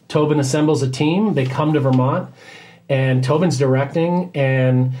Tobin. Tobin assembles a team. They come to Vermont, and Tobin's directing.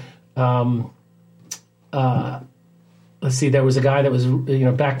 And let's see, there was a guy that was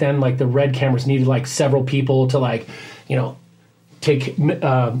back then, the red cameras needed several people to take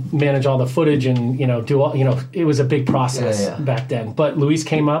manage all the footage and do all it was a big process back then. But Luis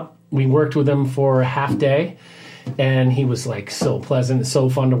came up. We worked with him for a half day. And he was so pleasant, so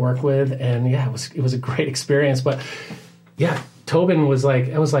fun to work with, and it was a great experience. But Tobin was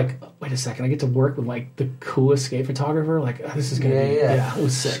I was like, wait a second, I get to work with the coolest skate photographer. This is gonna be it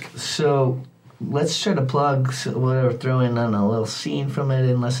was sick. So let's try to plug whatever, throw in a little scene from it,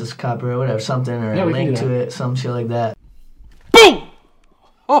 unless it's copyright or whatever, something, or a link to it, some shit like that. Boom!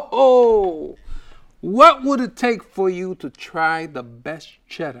 Ho! What would it take for you to try the best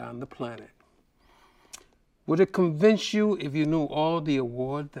cheddar on the planet? Would it convince you if you knew all the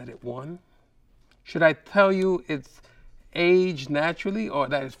awards that it won? Should I tell you it's aged naturally or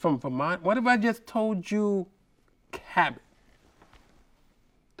that it's from Vermont? What if I just told you Cabot?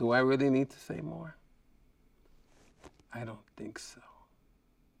 Do I really need to say more? I don't think so.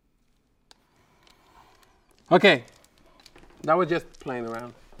 Okay, now we're just playing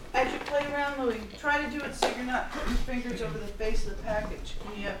around. As you play around, Louis, try to do it so you're not putting your fingers over the face of the package.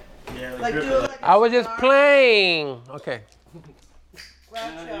 Can you, like, do it like I was just playing. Okay. But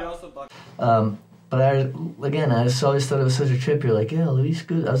I just always thought it was such a trip. You're like, yeah, Luis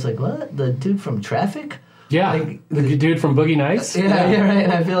Good. I was like, what? The dude from Traffic? Yeah, like, the dude from Boogie Nights. Yeah, right.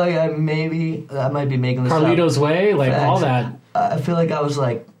 And I feel like I might be making this Carlito's up. Way, like Facts. all that. I feel like I was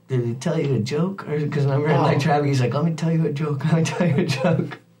like, did he tell you a joke? Because remember in like Traffic, he's like, let me tell you a joke. Let me tell you a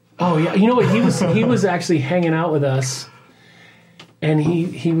joke. Oh yeah, you know what? He was actually hanging out with us, and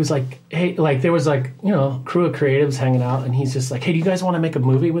he was like, hey, like there was like crew of creatives hanging out, and he's just like, hey, do you guys want to make a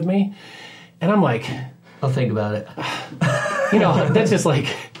movie with me? And I'm like, I'll think about it. That's just like,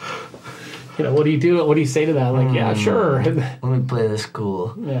 what do you do? What do you say to that? Like, yeah, sure. Let me play this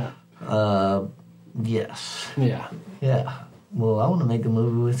cool. Yeah. Yes. Yeah. Yeah. Well, I want to make a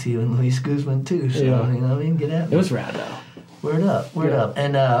movie with you and Luis Guzman too. So Yeah. you know what I mean? Get at me. It was rad though. Word up.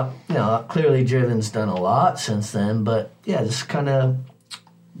 And, clearly Driven's done a lot since then, but yeah, just kind of,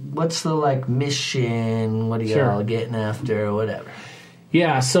 what's the, like, mission? What are y'all getting after or whatever?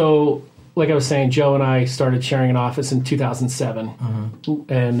 Yeah, so, like I was saying, Joe and I started sharing an office in 2007.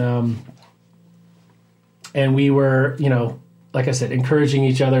 And we were, like I said, encouraging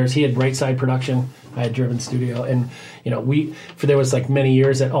each other. He had Right Side Production, I had Driven Studio, and, there was, like, many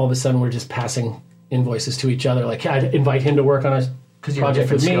years that all of a sudden we're just passing invoices to each other. Like I'd invite him to work on a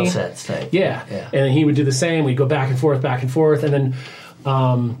project with me. Skill sets type. Yeah. And then he would do the same. We'd go back and forth. And then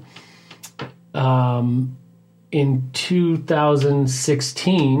in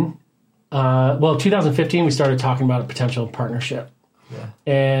 2016, 2015, we started talking about a potential partnership. Yeah.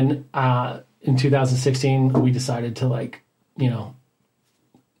 And in 2016, we decided to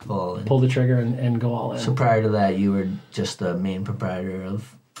pull the trigger and go all in. So prior to that, you were just the main proprietor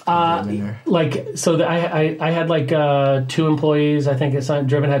of I had like 2 employees. I think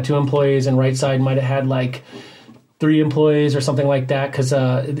Driven had 2 employees, and Right Side might have had like 3 employees or something like that, because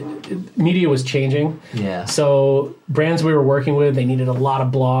media was changing. Yeah. So brands we were working with, they needed a lot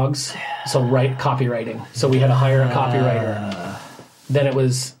of blogs, so copywriting. So we had to hire a copywriter. Then it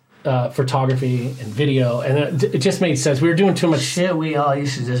was photography and video, and it just made sense. We were doing too much shit we all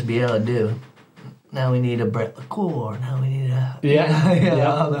used to just be able to do. Now we need a Brett LaCour. Now we need a...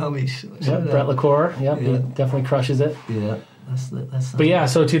 Yeah. All the homies. Brett LaCour. Yep, he definitely crushes it. Yeah. That's but yeah,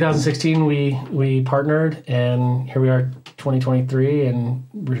 so 2016 we partnered, and here we are 2023, and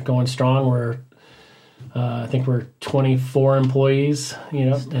we're going strong. We're I think we're 24 employees,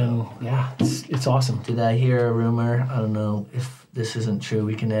 and yeah, it's awesome. Did I hear a rumor? I don't know if this isn't true.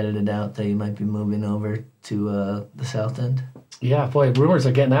 We can edit it out that you might be moving over to the South End. Yeah, boy, rumors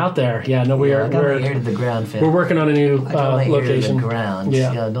are getting out there. Yeah, no, I got my ear to the ground, fam. We're working on a new I got my location. Ear to the ground.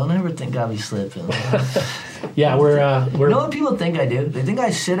 Yeah. Don't ever think I'll be slipping. Yeah, we're. You know what people think I do? They think I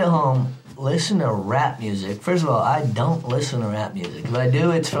sit at home, listen to rap music. First of all, I don't listen to rap music. If I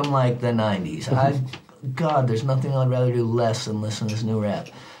do, it's from like the 90s. God, there's nothing I'd rather do less than listen to this new rap.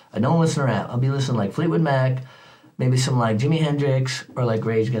 I don't listen to rap. I'll be listening to like Fleetwood Mac, maybe some like Jimi Hendrix or like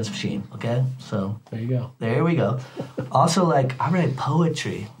Rage Against the Machine. Okay, so there you go. There we go. Also, like I write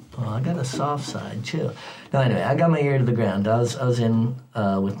poetry. Oh, I got a soft side. Chill. No, anyway, I got my ear to the ground. I was in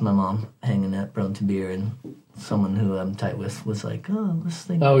with my mom, hanging at Burlington Beer, and someone who I'm tight with was like, "Oh, this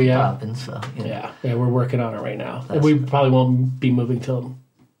thing popping." So yeah, we're working on it right now. We probably won't be moving till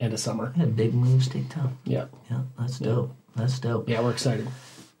end of summer. Yeah, big moves take time. Yeah, that's dope. That's dope. Yeah, we're excited.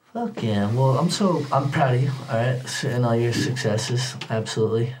 Fuck yeah. Well, I'm proud of you, all right? And all your successes,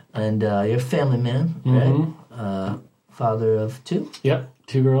 absolutely. And you're a family man, right? Father of 2? Yep,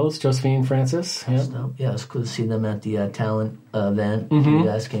 2 girls, Josephine, Francis. That's dope. Yeah, it was cool to see them at the talent event. You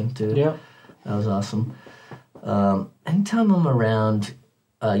guys came through. Yeah. That was awesome. Anytime I'm around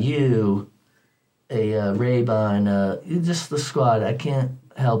you, Ray-Ban, just the squad, I can't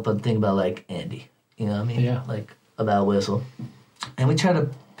help but think about, like, Andy. You know what I mean? Yeah. Like, about Whistle. And we try to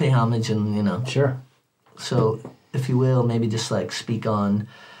pay homage and, Sure. So, if you will, maybe just, like, speak on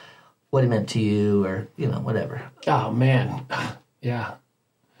what it meant to you or, whatever. Oh, man. Yeah.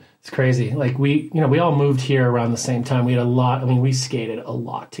 It's crazy. Like, we all moved here around the same time. We had we skated a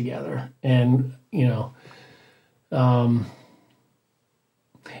lot together. And, it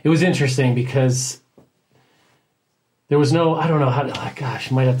was interesting because There was no, I don't know how to,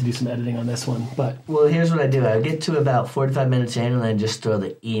 gosh, might have to do some editing on this one, but. Well, here's what I do. I get to about 45 minutes in, and I just throw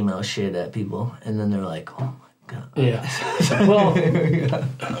the email shit at people, and then they're like, oh my God. Yeah. Well,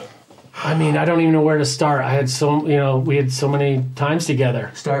 I mean, I don't even know where to start. I had we had so many times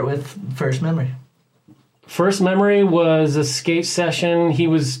together. Start with first memory. First memory was a skate session. He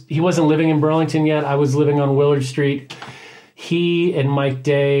wasn't living in Burlington yet. I was living on Willard Street. He and Mike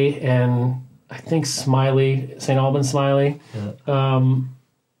Day and I think Smiley, St. Albans Smiley,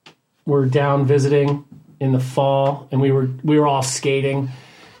 were down visiting in the fall, and we were all skating,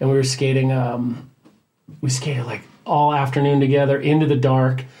 and we were skating. We skated like all afternoon together into the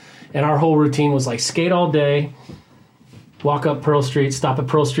dark, and our whole routine was like skate all day, walk up Pearl Street, stop at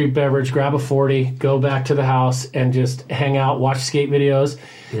Pearl Street Beverage, grab a 40, go back to the house, and just hang out, watch skate videos.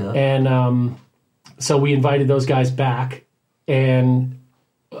 Yeah. And so we invited those guys back, and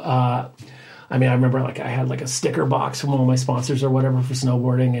I mean, I remember like I had like a sticker box from one of my sponsors or whatever for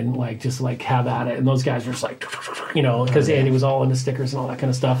snowboarding, and like just like have at it. And those guys were just like, because Andy was all into stickers and all that kind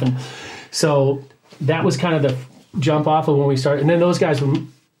of stuff. And so that was kind of the jump off of when we started. And then those guys would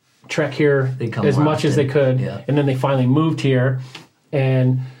trek here as much as they could. Yeah. And then they finally moved here.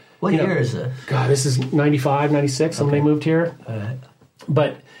 And what year is this? God, this is 95, 96 when they moved here. All right.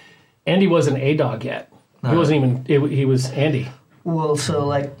 But Andy wasn't A-Dog yet. He wasn't even, he was Andy. Well, so,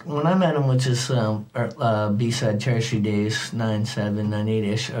 like, when I met him, which is B-side Cherry days, 97,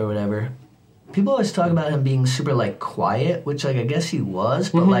 98-ish, or whatever, people always talk about him being super, like, quiet, which, like, I guess he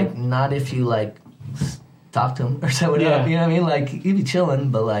was, but, like, not if you, like, talk to him or say what up, you know what I mean? Like, he'd be chilling,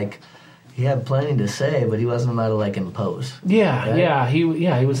 but, like, he had plenty to say, but he wasn't about to, like, impose. Yeah, right? yeah, he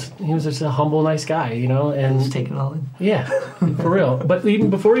was just a humble, nice guy, you know? And just taking it all in. Yeah, for real. But even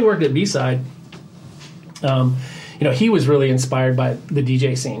before he worked at B-side, you know, he was really inspired by the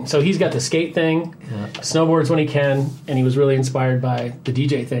DJ scene. So he's got the skate thing, snowboards when he can, and he was really inspired by the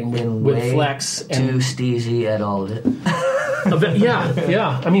DJ thing with Flex. And too steezy at all of it.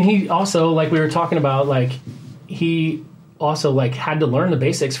 Yeah. I mean, he also, like we were talking about, like, he also, like, had to learn the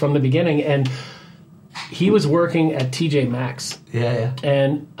basics from the beginning. And he was working at TJ Maxx. Yeah.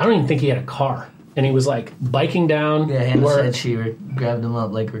 And I don't even think he had a car. And he was, like, biking down. Yeah, Hannah said she grabbed him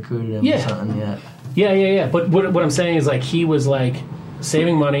up, like, recruited him or something, Yeah. But what I'm saying is, like, he was, like,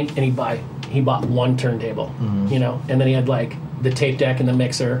 saving money, and he bought one turntable, you know, and then he had, like, the tape deck and the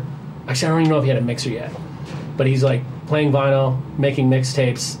mixer. Actually, I don't even know if he had a mixer yet, but he's, like, playing vinyl, making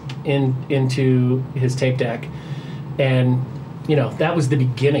mixtapes into his tape deck, and, you know, that was the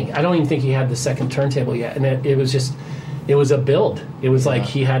beginning. I don't even think he had the second turntable yet, and it was a build. It was like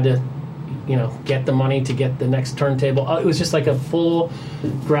he had to, you know, get the money to get the next turntable. It was just like a full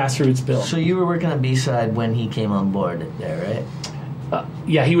grassroots build. So you were working on B-side when he came on board there, right?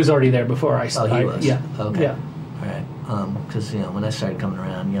 Yeah, he was already there before I started. Oh, he was? Yeah. Okay. Yeah. All right. Because, you know, when I started coming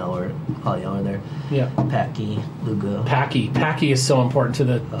around, all y'all were there. Yeah. Packy, Lugo. Packy is so important to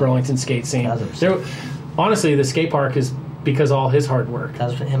the Burlington skate scene. Honestly, the skate park is because all his hard work.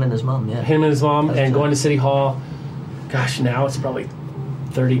 That was him and his mom, yeah. Him and his mom, and going to City Hall. Gosh, now it's probably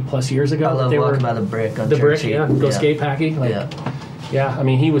 30 plus years ago. I love walking by the brick on the Church brick, go skate Packy. Like, yeah. I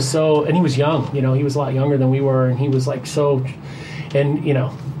mean, he was and he was young. You know, he was a lot younger than we were, and he was like so. And you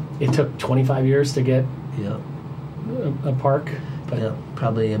know, it took 25 years to get a park. But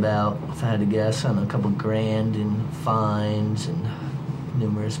probably about, if I had to guess, on a couple grand in fines and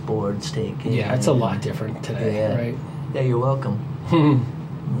numerous boards taken. Yeah, it's a lot different today, right? Yeah, you're welcome.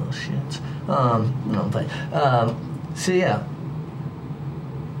 Little shits. No, but so yeah.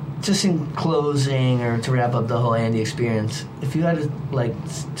 Just in closing, or to wrap up the whole Andy experience, if you had to, like,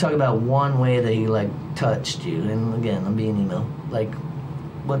 talk about one way that he, like, touched you, and again, I'm being email, like,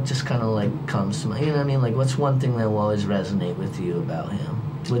 what just kind of, like, comes to mind? You know what I mean? Like, what's one thing that will always resonate with you about him?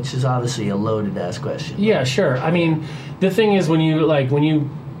 Which is obviously a loaded-ass question. Yeah, sure. I mean, the thing is, when you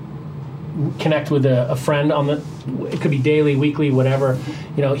connect with a friend it could be daily, weekly, whatever,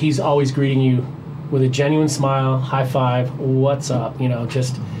 you know, he's always greeting you with a genuine smile, high five, what's up, you know,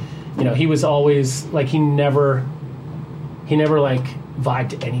 just... You know, he was always, like, he never, like, vibed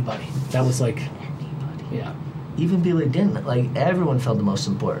to anybody. That was, like... Anybody. Yeah. Even people that didn't. Like, everyone felt the most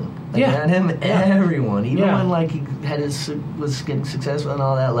important. Like, yeah. Not him, everyone. Even when, like, he was getting successful and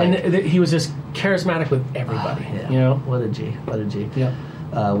all that, like... And he was just charismatic with everybody, you know? What a G. Yeah.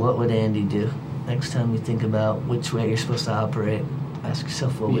 What would Andy do? Next time you think about which way you're supposed to operate, ask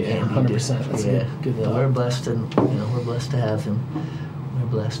yourself, what would Andy 100%. do? That's a good thought. We're blessed to have him.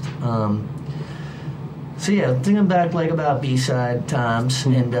 Blessed. So yeah, thinking back, like, about B-side times,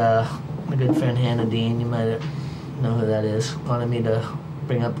 and my good friend Hannah Dean, you might know who that is, wanted me to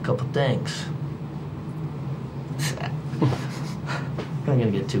bring up a couple things. I'm not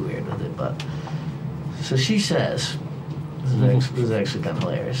going to get too weird with it, but... So she says, this is actually kind of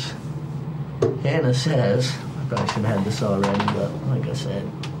hilarious. Hannah says, I probably should have had this already, but like I said,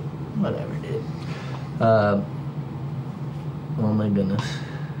 whatever, dude. Oh my goodness.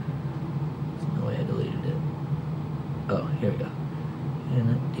 There's no way I deleted it. Oh, here we go.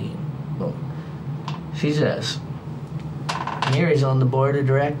 Hannah Dean. Boom. She says, Neary's on the board of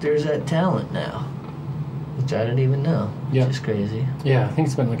directors at Talent now. Which I didn't even know. Yeah. Which is crazy. Yeah, I think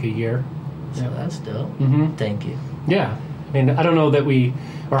it's been like a year. So that's dope. Mm-hmm. Thank you. Yeah. I mean, I don't know that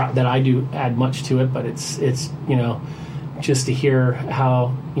that I do add much to it, but it's just to hear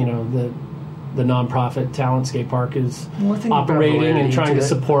how, the nonprofit Talent Skate Park is operating and trying to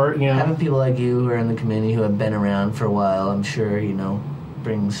support, Having people like you who are in the community who have been around for a while, I'm sure,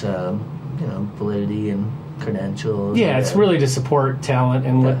 brings, validity and credentials. Yeah, it's really to support talent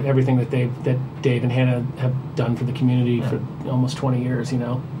and everything that Dave and Hannah have done for the community for almost 20 years,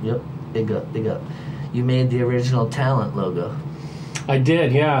 Yep, big up. You made the original Talent logo. I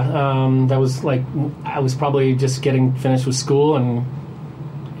did, yeah. That was I was probably just getting finished with school, and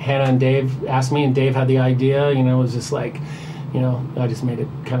Hannah and Dave asked me, and Dave had the idea. It was just I just made it,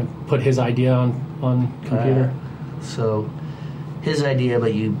 kind of put his idea on computer. So his idea,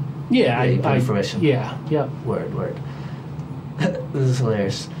 but you put it fruition. Yeah. Word. This is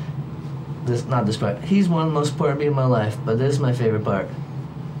hilarious. Not this part. He's one of the most important people in my life, but this is my favorite part.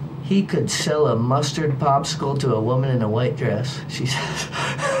 He could sell a mustard popsicle to a woman in a white dress, she says.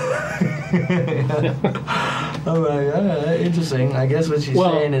 I'm like, all right, interesting. I guess what she's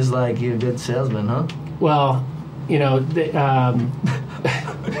saying is you're a good salesman, huh? Well, you're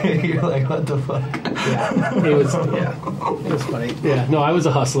like, what the fuck? Yeah, it was funny. Yeah, no, I was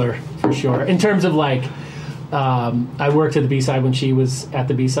a hustler for sure. In terms of I worked at the B-side when she was at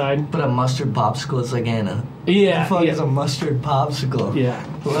the B-side. But a mustard popsicle is like Anna. Yeah. What the fuck is a mustard popsicle? Yeah.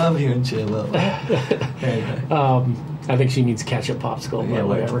 Love you and shit. Anyway. I think she needs ketchup popsicle, but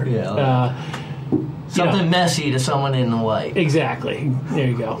whatever. Yeah. Something messy to someone in the white. Exactly. There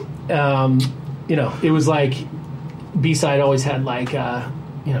you go. It was B-side always had I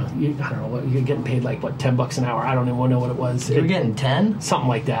don't know what you're getting paid $10 an hour. I don't even know what it was. You were getting 10? Something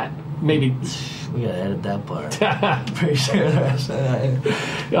like that. Maybe. We gotta edit that part. Pretty sure the rest of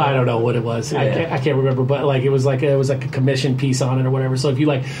that. I don't know what it was. Yeah. I can't remember, but it was like a commission piece on it or whatever. So if you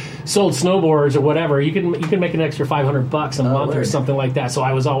sold snowboards or whatever, you can make an extra $500 a month or something like that. So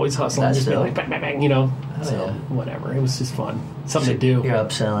I was always hustling, that's just being bang, bang, bang, whatever. It was just fun, something to do. You're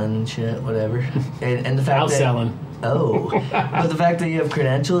upselling and shit, whatever. And the fact outselling. But the fact that you have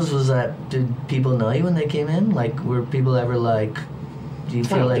credentials, did people know you when they came in? Were people ever do you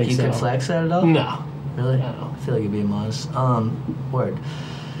feel like you could flex that at all? No. Really? No. I feel like you're being modest. Word.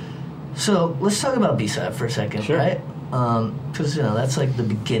 So let's talk about B-side for a second, sure. Right? Because that's the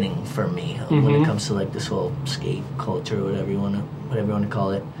beginning for me when it comes to this whole skate culture, or whatever you want to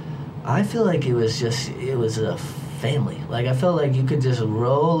call it. I feel like it was a family. I felt like you could just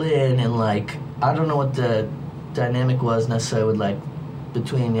roll in and I don't know what the dynamic was necessarily with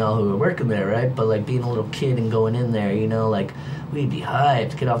between y'all who were working there, right? But being a little kid and going in there, we'd be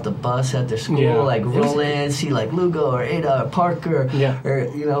hyped, get off the bus at their school, roll in, see Lugo or Ada or Parker, or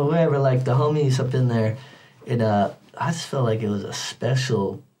whoever, the homies up in there. And I just felt like it was a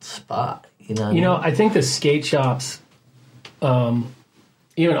special spot. I think the skate shops,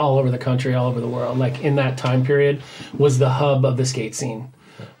 even all over the country, all over the world, in that time period, was the hub of the skate scene,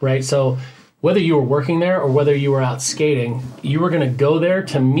 right? So whether you were working there or whether you were out skating, you were going to go there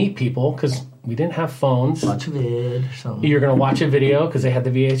to meet people because we didn't have phones. Watch a vid or something. You're going to watch a video because they had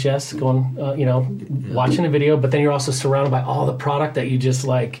the VHS going, watching a video. But then you're also surrounded by all the product that you just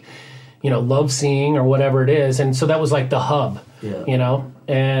love seeing or whatever it is. And so that was the hub,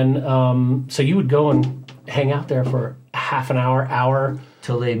 And so you would go and hang out there for half an hour.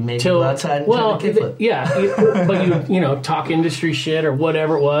 Till they made you go outside and try to kickflip. But you talk industry shit or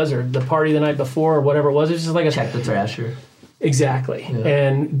whatever it was, or the party the night before or whatever it was. It's just check the thrasher. Exactly. Yeah.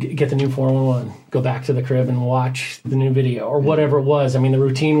 And get the new 411. Go back to the crib and watch the new video or whatever it was. I mean, the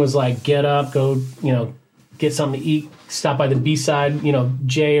routine was get up, go, get something to eat, stop by the B-side.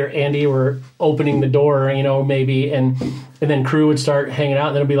 Jay or Andy were opening the door, maybe, and then crew would start hanging out.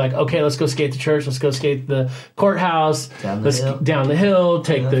 And then it'd be okay, let's go skate the church. Let's go skate the courthouse. Down the hill.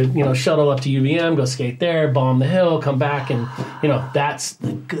 Take the shuttle up to UVM. Go skate there. Bomb the hill. Come back, and that's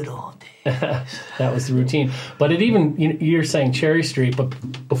the good old days. That was the routine. But it even you're saying Cherry Street, but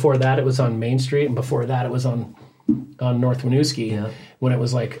before that it was on Main Street, and before that it was on North Winooski, when it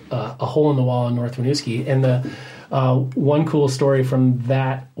was a hole in the wall on North Winooski. And the one cool story from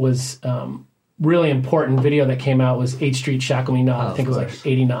that was really important video that came out was 8th Street Shackle Me Not. I think it was like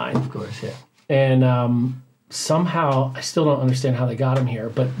 89. Of course, yeah. And somehow, I still don't understand how they got him here,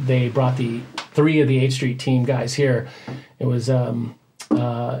 but they brought 3 of the 8th Street team guys here. It was Eddie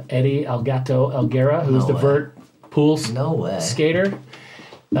Elgato Elguera, who was the vert pool skater,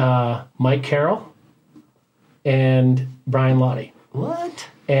 Mike Carroll, and Brian Lottie. What?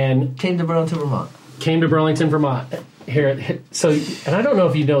 And came to Burlington, Vermont. So, and I don't know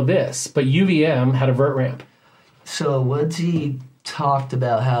if you know this, but UVM had a vert ramp. So what's he talked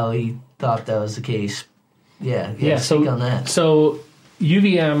about how he thought that was the case? Yeah. Speak on that. So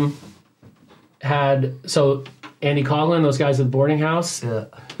UVM had Andy Coughlin, those guys at the boarding house. Yeah.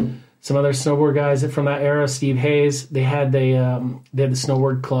 Some other snowboard guys from that era, Steve Hayes. They had the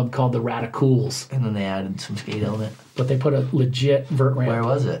snowboard club called the Radicools. And then they added some skate element. But they put a legit vert ramp. Where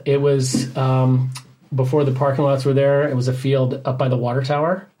was it? It was before the parking lots were there. It was a field up by the water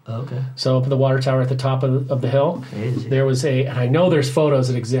tower. Oh, okay. So up at the water tower at the top of the hill, crazy. There was and I know there's photos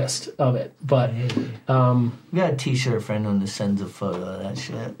that exist of it, but we got a T-shirt friend who sends a photo of that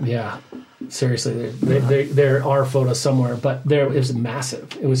shit. Yeah, seriously, there are photos somewhere, but it was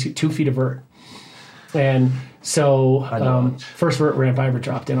massive. It was 2 feet of vert, and so first vert ramp I ever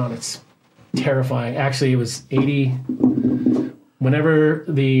dropped in on. It's terrifying. Actually, it was 80. Whenever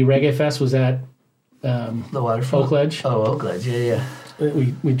the Reggae Fest was at the waterfall, Oakledge. Oh, Oakledge, yeah.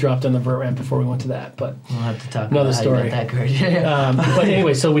 We dropped on the vert ramp before we went to that, but we'll have to talk another about story. How you got that courage. But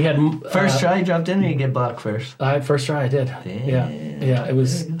anyway, so we had first try you dropped in, or you get blocked first? First try I did. Damn. Yeah, it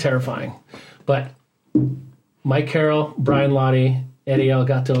was terrifying. But Mike Carroll, Brian Lottie, Eddie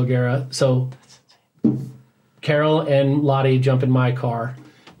Elgato Elguera. So Carroll and Lottie jump in my car.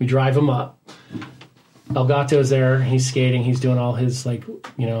 We drive him up. Elgato's there. He's skating. He's doing all his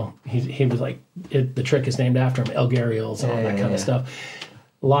he was like the trick is named after him, Elgarials and all that kind of stuff.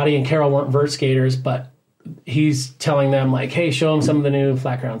 Lottie and Carol weren't vert skaters, but he's telling them like, "Hey, show them some of the new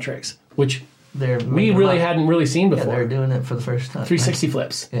flat ground tricks," which we really hadn't really seen before. Yeah, they're doing it for the first time. 360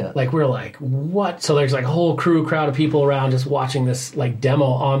 flips. Yeah. Like we're like, what? So there's like a whole crowd of people around just watching this like demo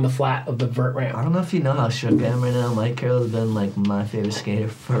on the flat of the vert ramp. I don't know if you know how shook I am right now. Mike Carroll's been like my favorite skater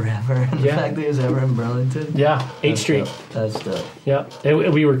forever. And the fact that he was ever in Burlington. Yeah. 8th Street. That's dope. Yeah.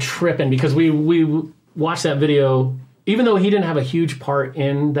 We were tripping because we watched that video. Even though he didn't have a huge part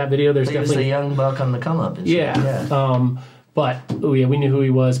in that video, there's definitely... He was a young buck on the come up. And yeah. But we knew who he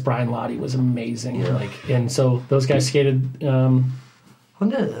was. Brian Lottie was amazing. Yeah. And so those guys skated.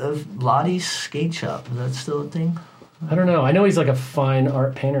 Lottie's skate shop, is that still a thing? I don't know. I know he's like a fine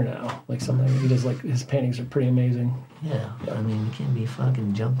art painter now. Like something he does. Like his paintings are pretty amazing. Yeah. I mean, you can't be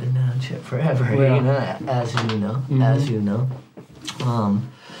fucking jumping down shit forever. Yeah. You know, as you know. Mm-hmm. As you know.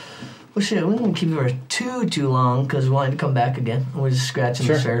 Well, shit, we didn't keep it for too long because we wanted to come back again. We're just scratching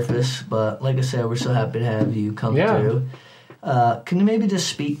the surface. But like I said, we're so happy to have you come through. Can you maybe just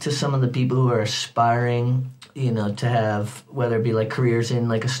speak to some of the people who are aspiring, to have, whether it be like careers in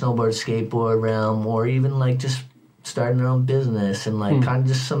like a snowboard, skateboard realm, or even like just starting their own business and like kind of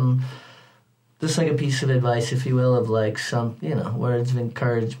just like a piece of advice, if you will, of like some, words of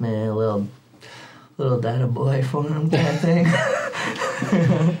encouragement, a little data boy for them kind of thing.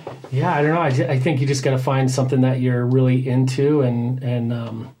 Yeah, I don't know. I think you just got to find something that you're really into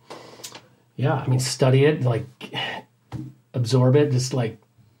and study it, like absorb it, just like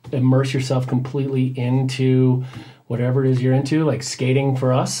immerse yourself completely into whatever it is you're into, like skating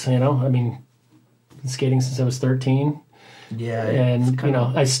for us, been skating since I was 13. Yeah. And,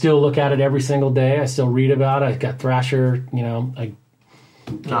 I still look at it every single day. I still read about it. I got Thrasher,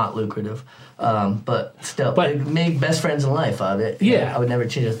 not lucrative. But still, make best friends in life out of it. Yeah. I would never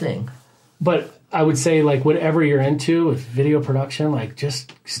change a thing. But I would say, like, whatever you're into with video production, like,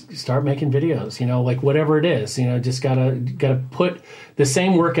 just start making videos, like, whatever it is, just gotta put the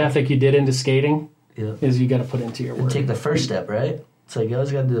same work ethic you did into skating is you gotta put into your work. And take the first step, right? It's like, you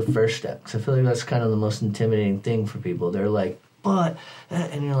always gotta do the first step. Because I feel like that's kind of the most intimidating thing for people. They're like, but,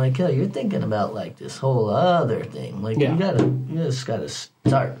 and you're like, you're thinking about, like, this whole other thing. Like, you just gotta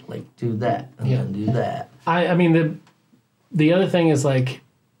start, like, do that, and then do that. I mean, the other thing is, like,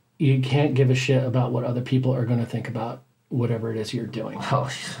 you can't give a shit about what other people are going to think about whatever it is you're doing. Oh,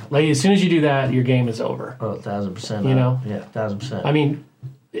 like, as soon as you do that, your game is over. Oh, 1,000%. Yeah, 1,000%. I mean,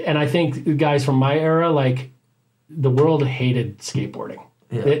 and I think guys from my era, like, the world hated skateboarding.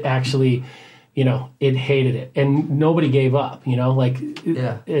 Yeah. It actually, it hated it. And nobody gave up,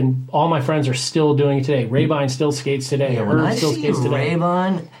 and all my friends are still doing it today. Raybine still skates today. Yeah, when I see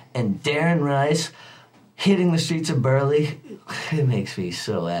Raybine and Darren Rice hitting the streets of Burley, it makes me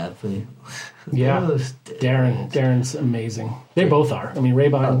so happy. Yeah, Darren's amazing. They both are. I mean,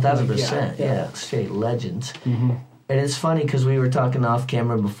 Raybon. 1,000%. Yeah, straight legends. Mm-hmm. And it's funny because we were talking off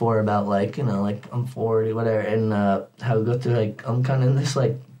camera before about like, you know, like I'm 40, whatever, and how we go through like I'm kind of in this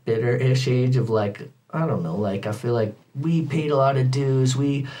like bitter-ish age of like, I don't know, like I feel like we paid a lot of dues,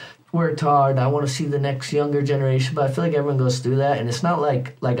 we worked hard, I want to see the next younger generation, but I feel like everyone goes through that, and it's not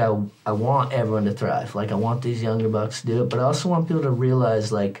like I want everyone to thrive, like I want these younger bucks to do it, but I also want people to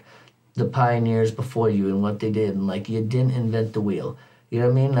realize like the pioneers before you and what they did, and like you didn't invent the wheel. You know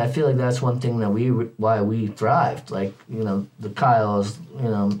what I mean? And I feel like that's one thing that why we thrived. Like, you know, the Kyles, you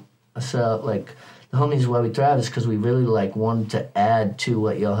know, like the homies, why we thrived is because we really like wanted to add to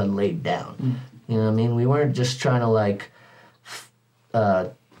what y'all had laid down. Mm. You know what I mean? We weren't just trying to like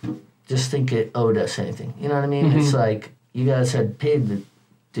just think it owed us anything. You know what I mean? Mm-hmm. It's like you guys had paid the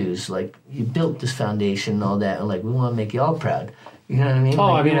dues. Like you built this foundation and all that, and like we want to make y'all proud. You know what I mean?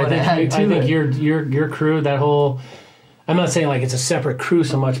 Oh, like, I think your crew, that whole. I'm not saying like it's a separate crew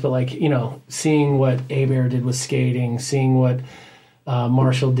so much, but like, you know, seeing what Abear did with skating, seeing what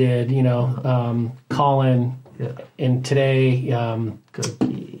Marshall did, you know, Colin, and today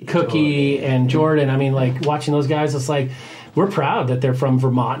Cookie and Jordan. I mean, like watching those guys, it's like we're proud that they're from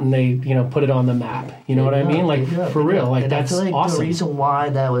Vermont and they, you know, put it on the map. You know what I mean? Like for real, like and that's I feel like awesome. The reason why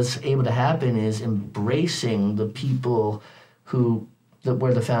that was able to happen is embracing the people who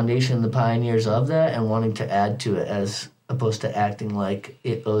were the foundation, the pioneers of that, and wanting to add to it as opposed to acting like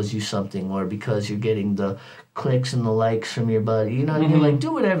it owes you something or because you're getting the clicks and the likes from your buddy. You know what I mean? Like,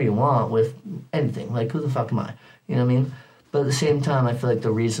 do whatever you want with anything. Like, who the fuck am I? You know what I mean? But at the same time, I feel like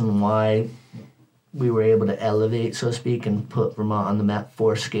the reason why we were able to elevate, so to speak, and put Vermont on the map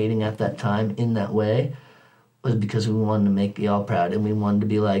for skating at that time in that way was because we wanted to make y'all proud, and we wanted to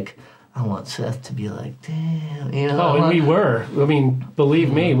be like, I want Seth to be like, damn, you know. Oh, and we were. I mean, believe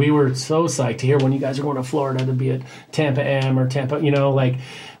me, we were so psyched to hear when you guys are going to Florida to be at Tampa M or Tampa, you know, like,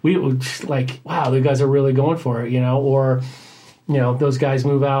 we were just like, wow, the guys are really going for it, you know, or, you know, those guys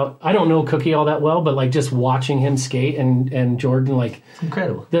move out. I don't know Cookie all that well, but like just watching him skate and Jordan, like. It's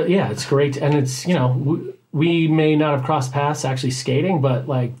incredible. It's great. And it's, you know, we may not have crossed paths actually skating, but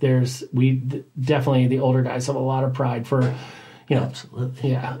like definitely the older guys have a lot of pride for. You know, absolutely.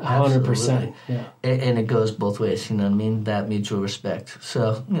 Yeah, 100%. Yeah. And it goes both ways, you know what I mean? That mutual respect.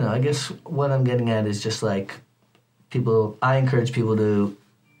 So, you know, I guess what I'm getting at is just like I encourage people to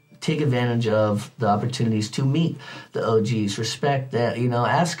take advantage of the opportunities to meet the OGs, respect that, you know,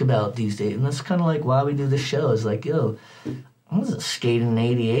 ask about these days. And that's kind of like why we do this show is like, yo, I wasn't skating in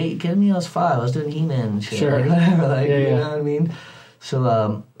 88. You kidding me? I was 5. I was doing He-Man and shit. Sure. Like, whatever. Like, you know what I mean?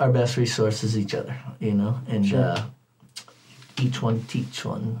 So our best resource is each other, you know? And, each one teach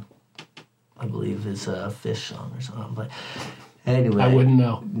one, I believe, is a Fish song or something. But anyway, I wouldn't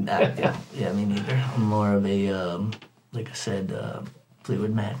know. Yeah, me neither. I'm more of a, like I said,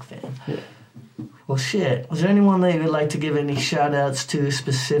 Fleetwood Mac fan. Yeah. Well, shit. Was there anyone that you would like to give any shout-outs to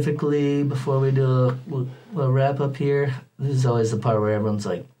specifically before we do a wrap-up here? This is always the part where everyone's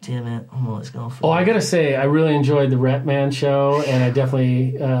like, damn it, I'm always going for it. Oh, I got to say, I really enjoyed the Rep Man show, and I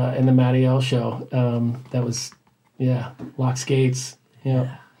definitely, and the Matty L show. That was... Yeah, lock skates.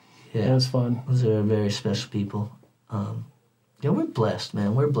 Yeah, that was fun. Those are very special people. Yeah, we're blessed,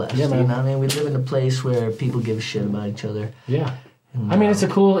 man. We're blessed. Yeah, man. You know what I mean? We live in a place where people give a shit about each other. Yeah, and, I mean, it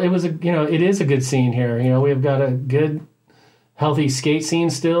is a good scene here. You know, we've got a good, healthy skate scene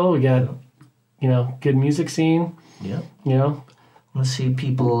still. We got, you know, good music scene. Yeah. You know, I want to see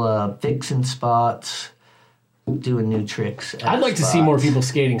people fixing spots. Doing new tricks. I'd like to see more people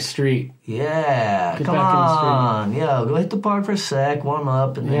skating street. Yeah, come on. Yeah, go hit the park for a sec, warm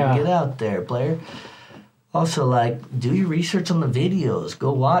up, and then get out there, player. Also, like, do your research on the videos.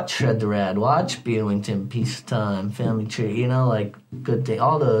 Go watch Shred the Rad, watch Beerwington, Piece of Time, Family Tree, you know, like, good thing.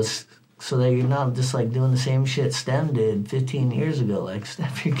 All those, so that you're not just, like, doing the same shit STEM did 15 years ago. Like,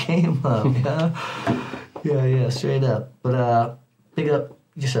 step your game up, yeah, straight up. But, pick up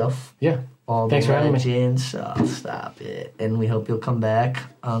yourself. Yeah. All Thanks the for having me. legends. Oh, stop it. And we hope you'll come back.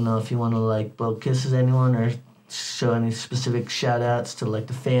 I don't know if you want to, like, blow kisses at anyone or show any specific shout-outs to, like,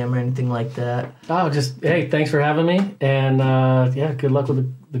 the fam or anything like that. Oh, just, hey, thanks for having me. And, good luck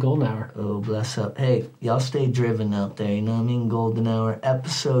with the Golden Hour. Oh, bless up. Hey, y'all stay driven out there, you know what I mean? Golden Hour,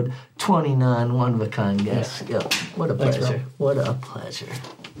 episode 29, one of a kind guest. Yo, what a pleasure. Thanks, what a pleasure.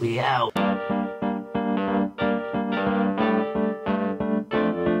 We out.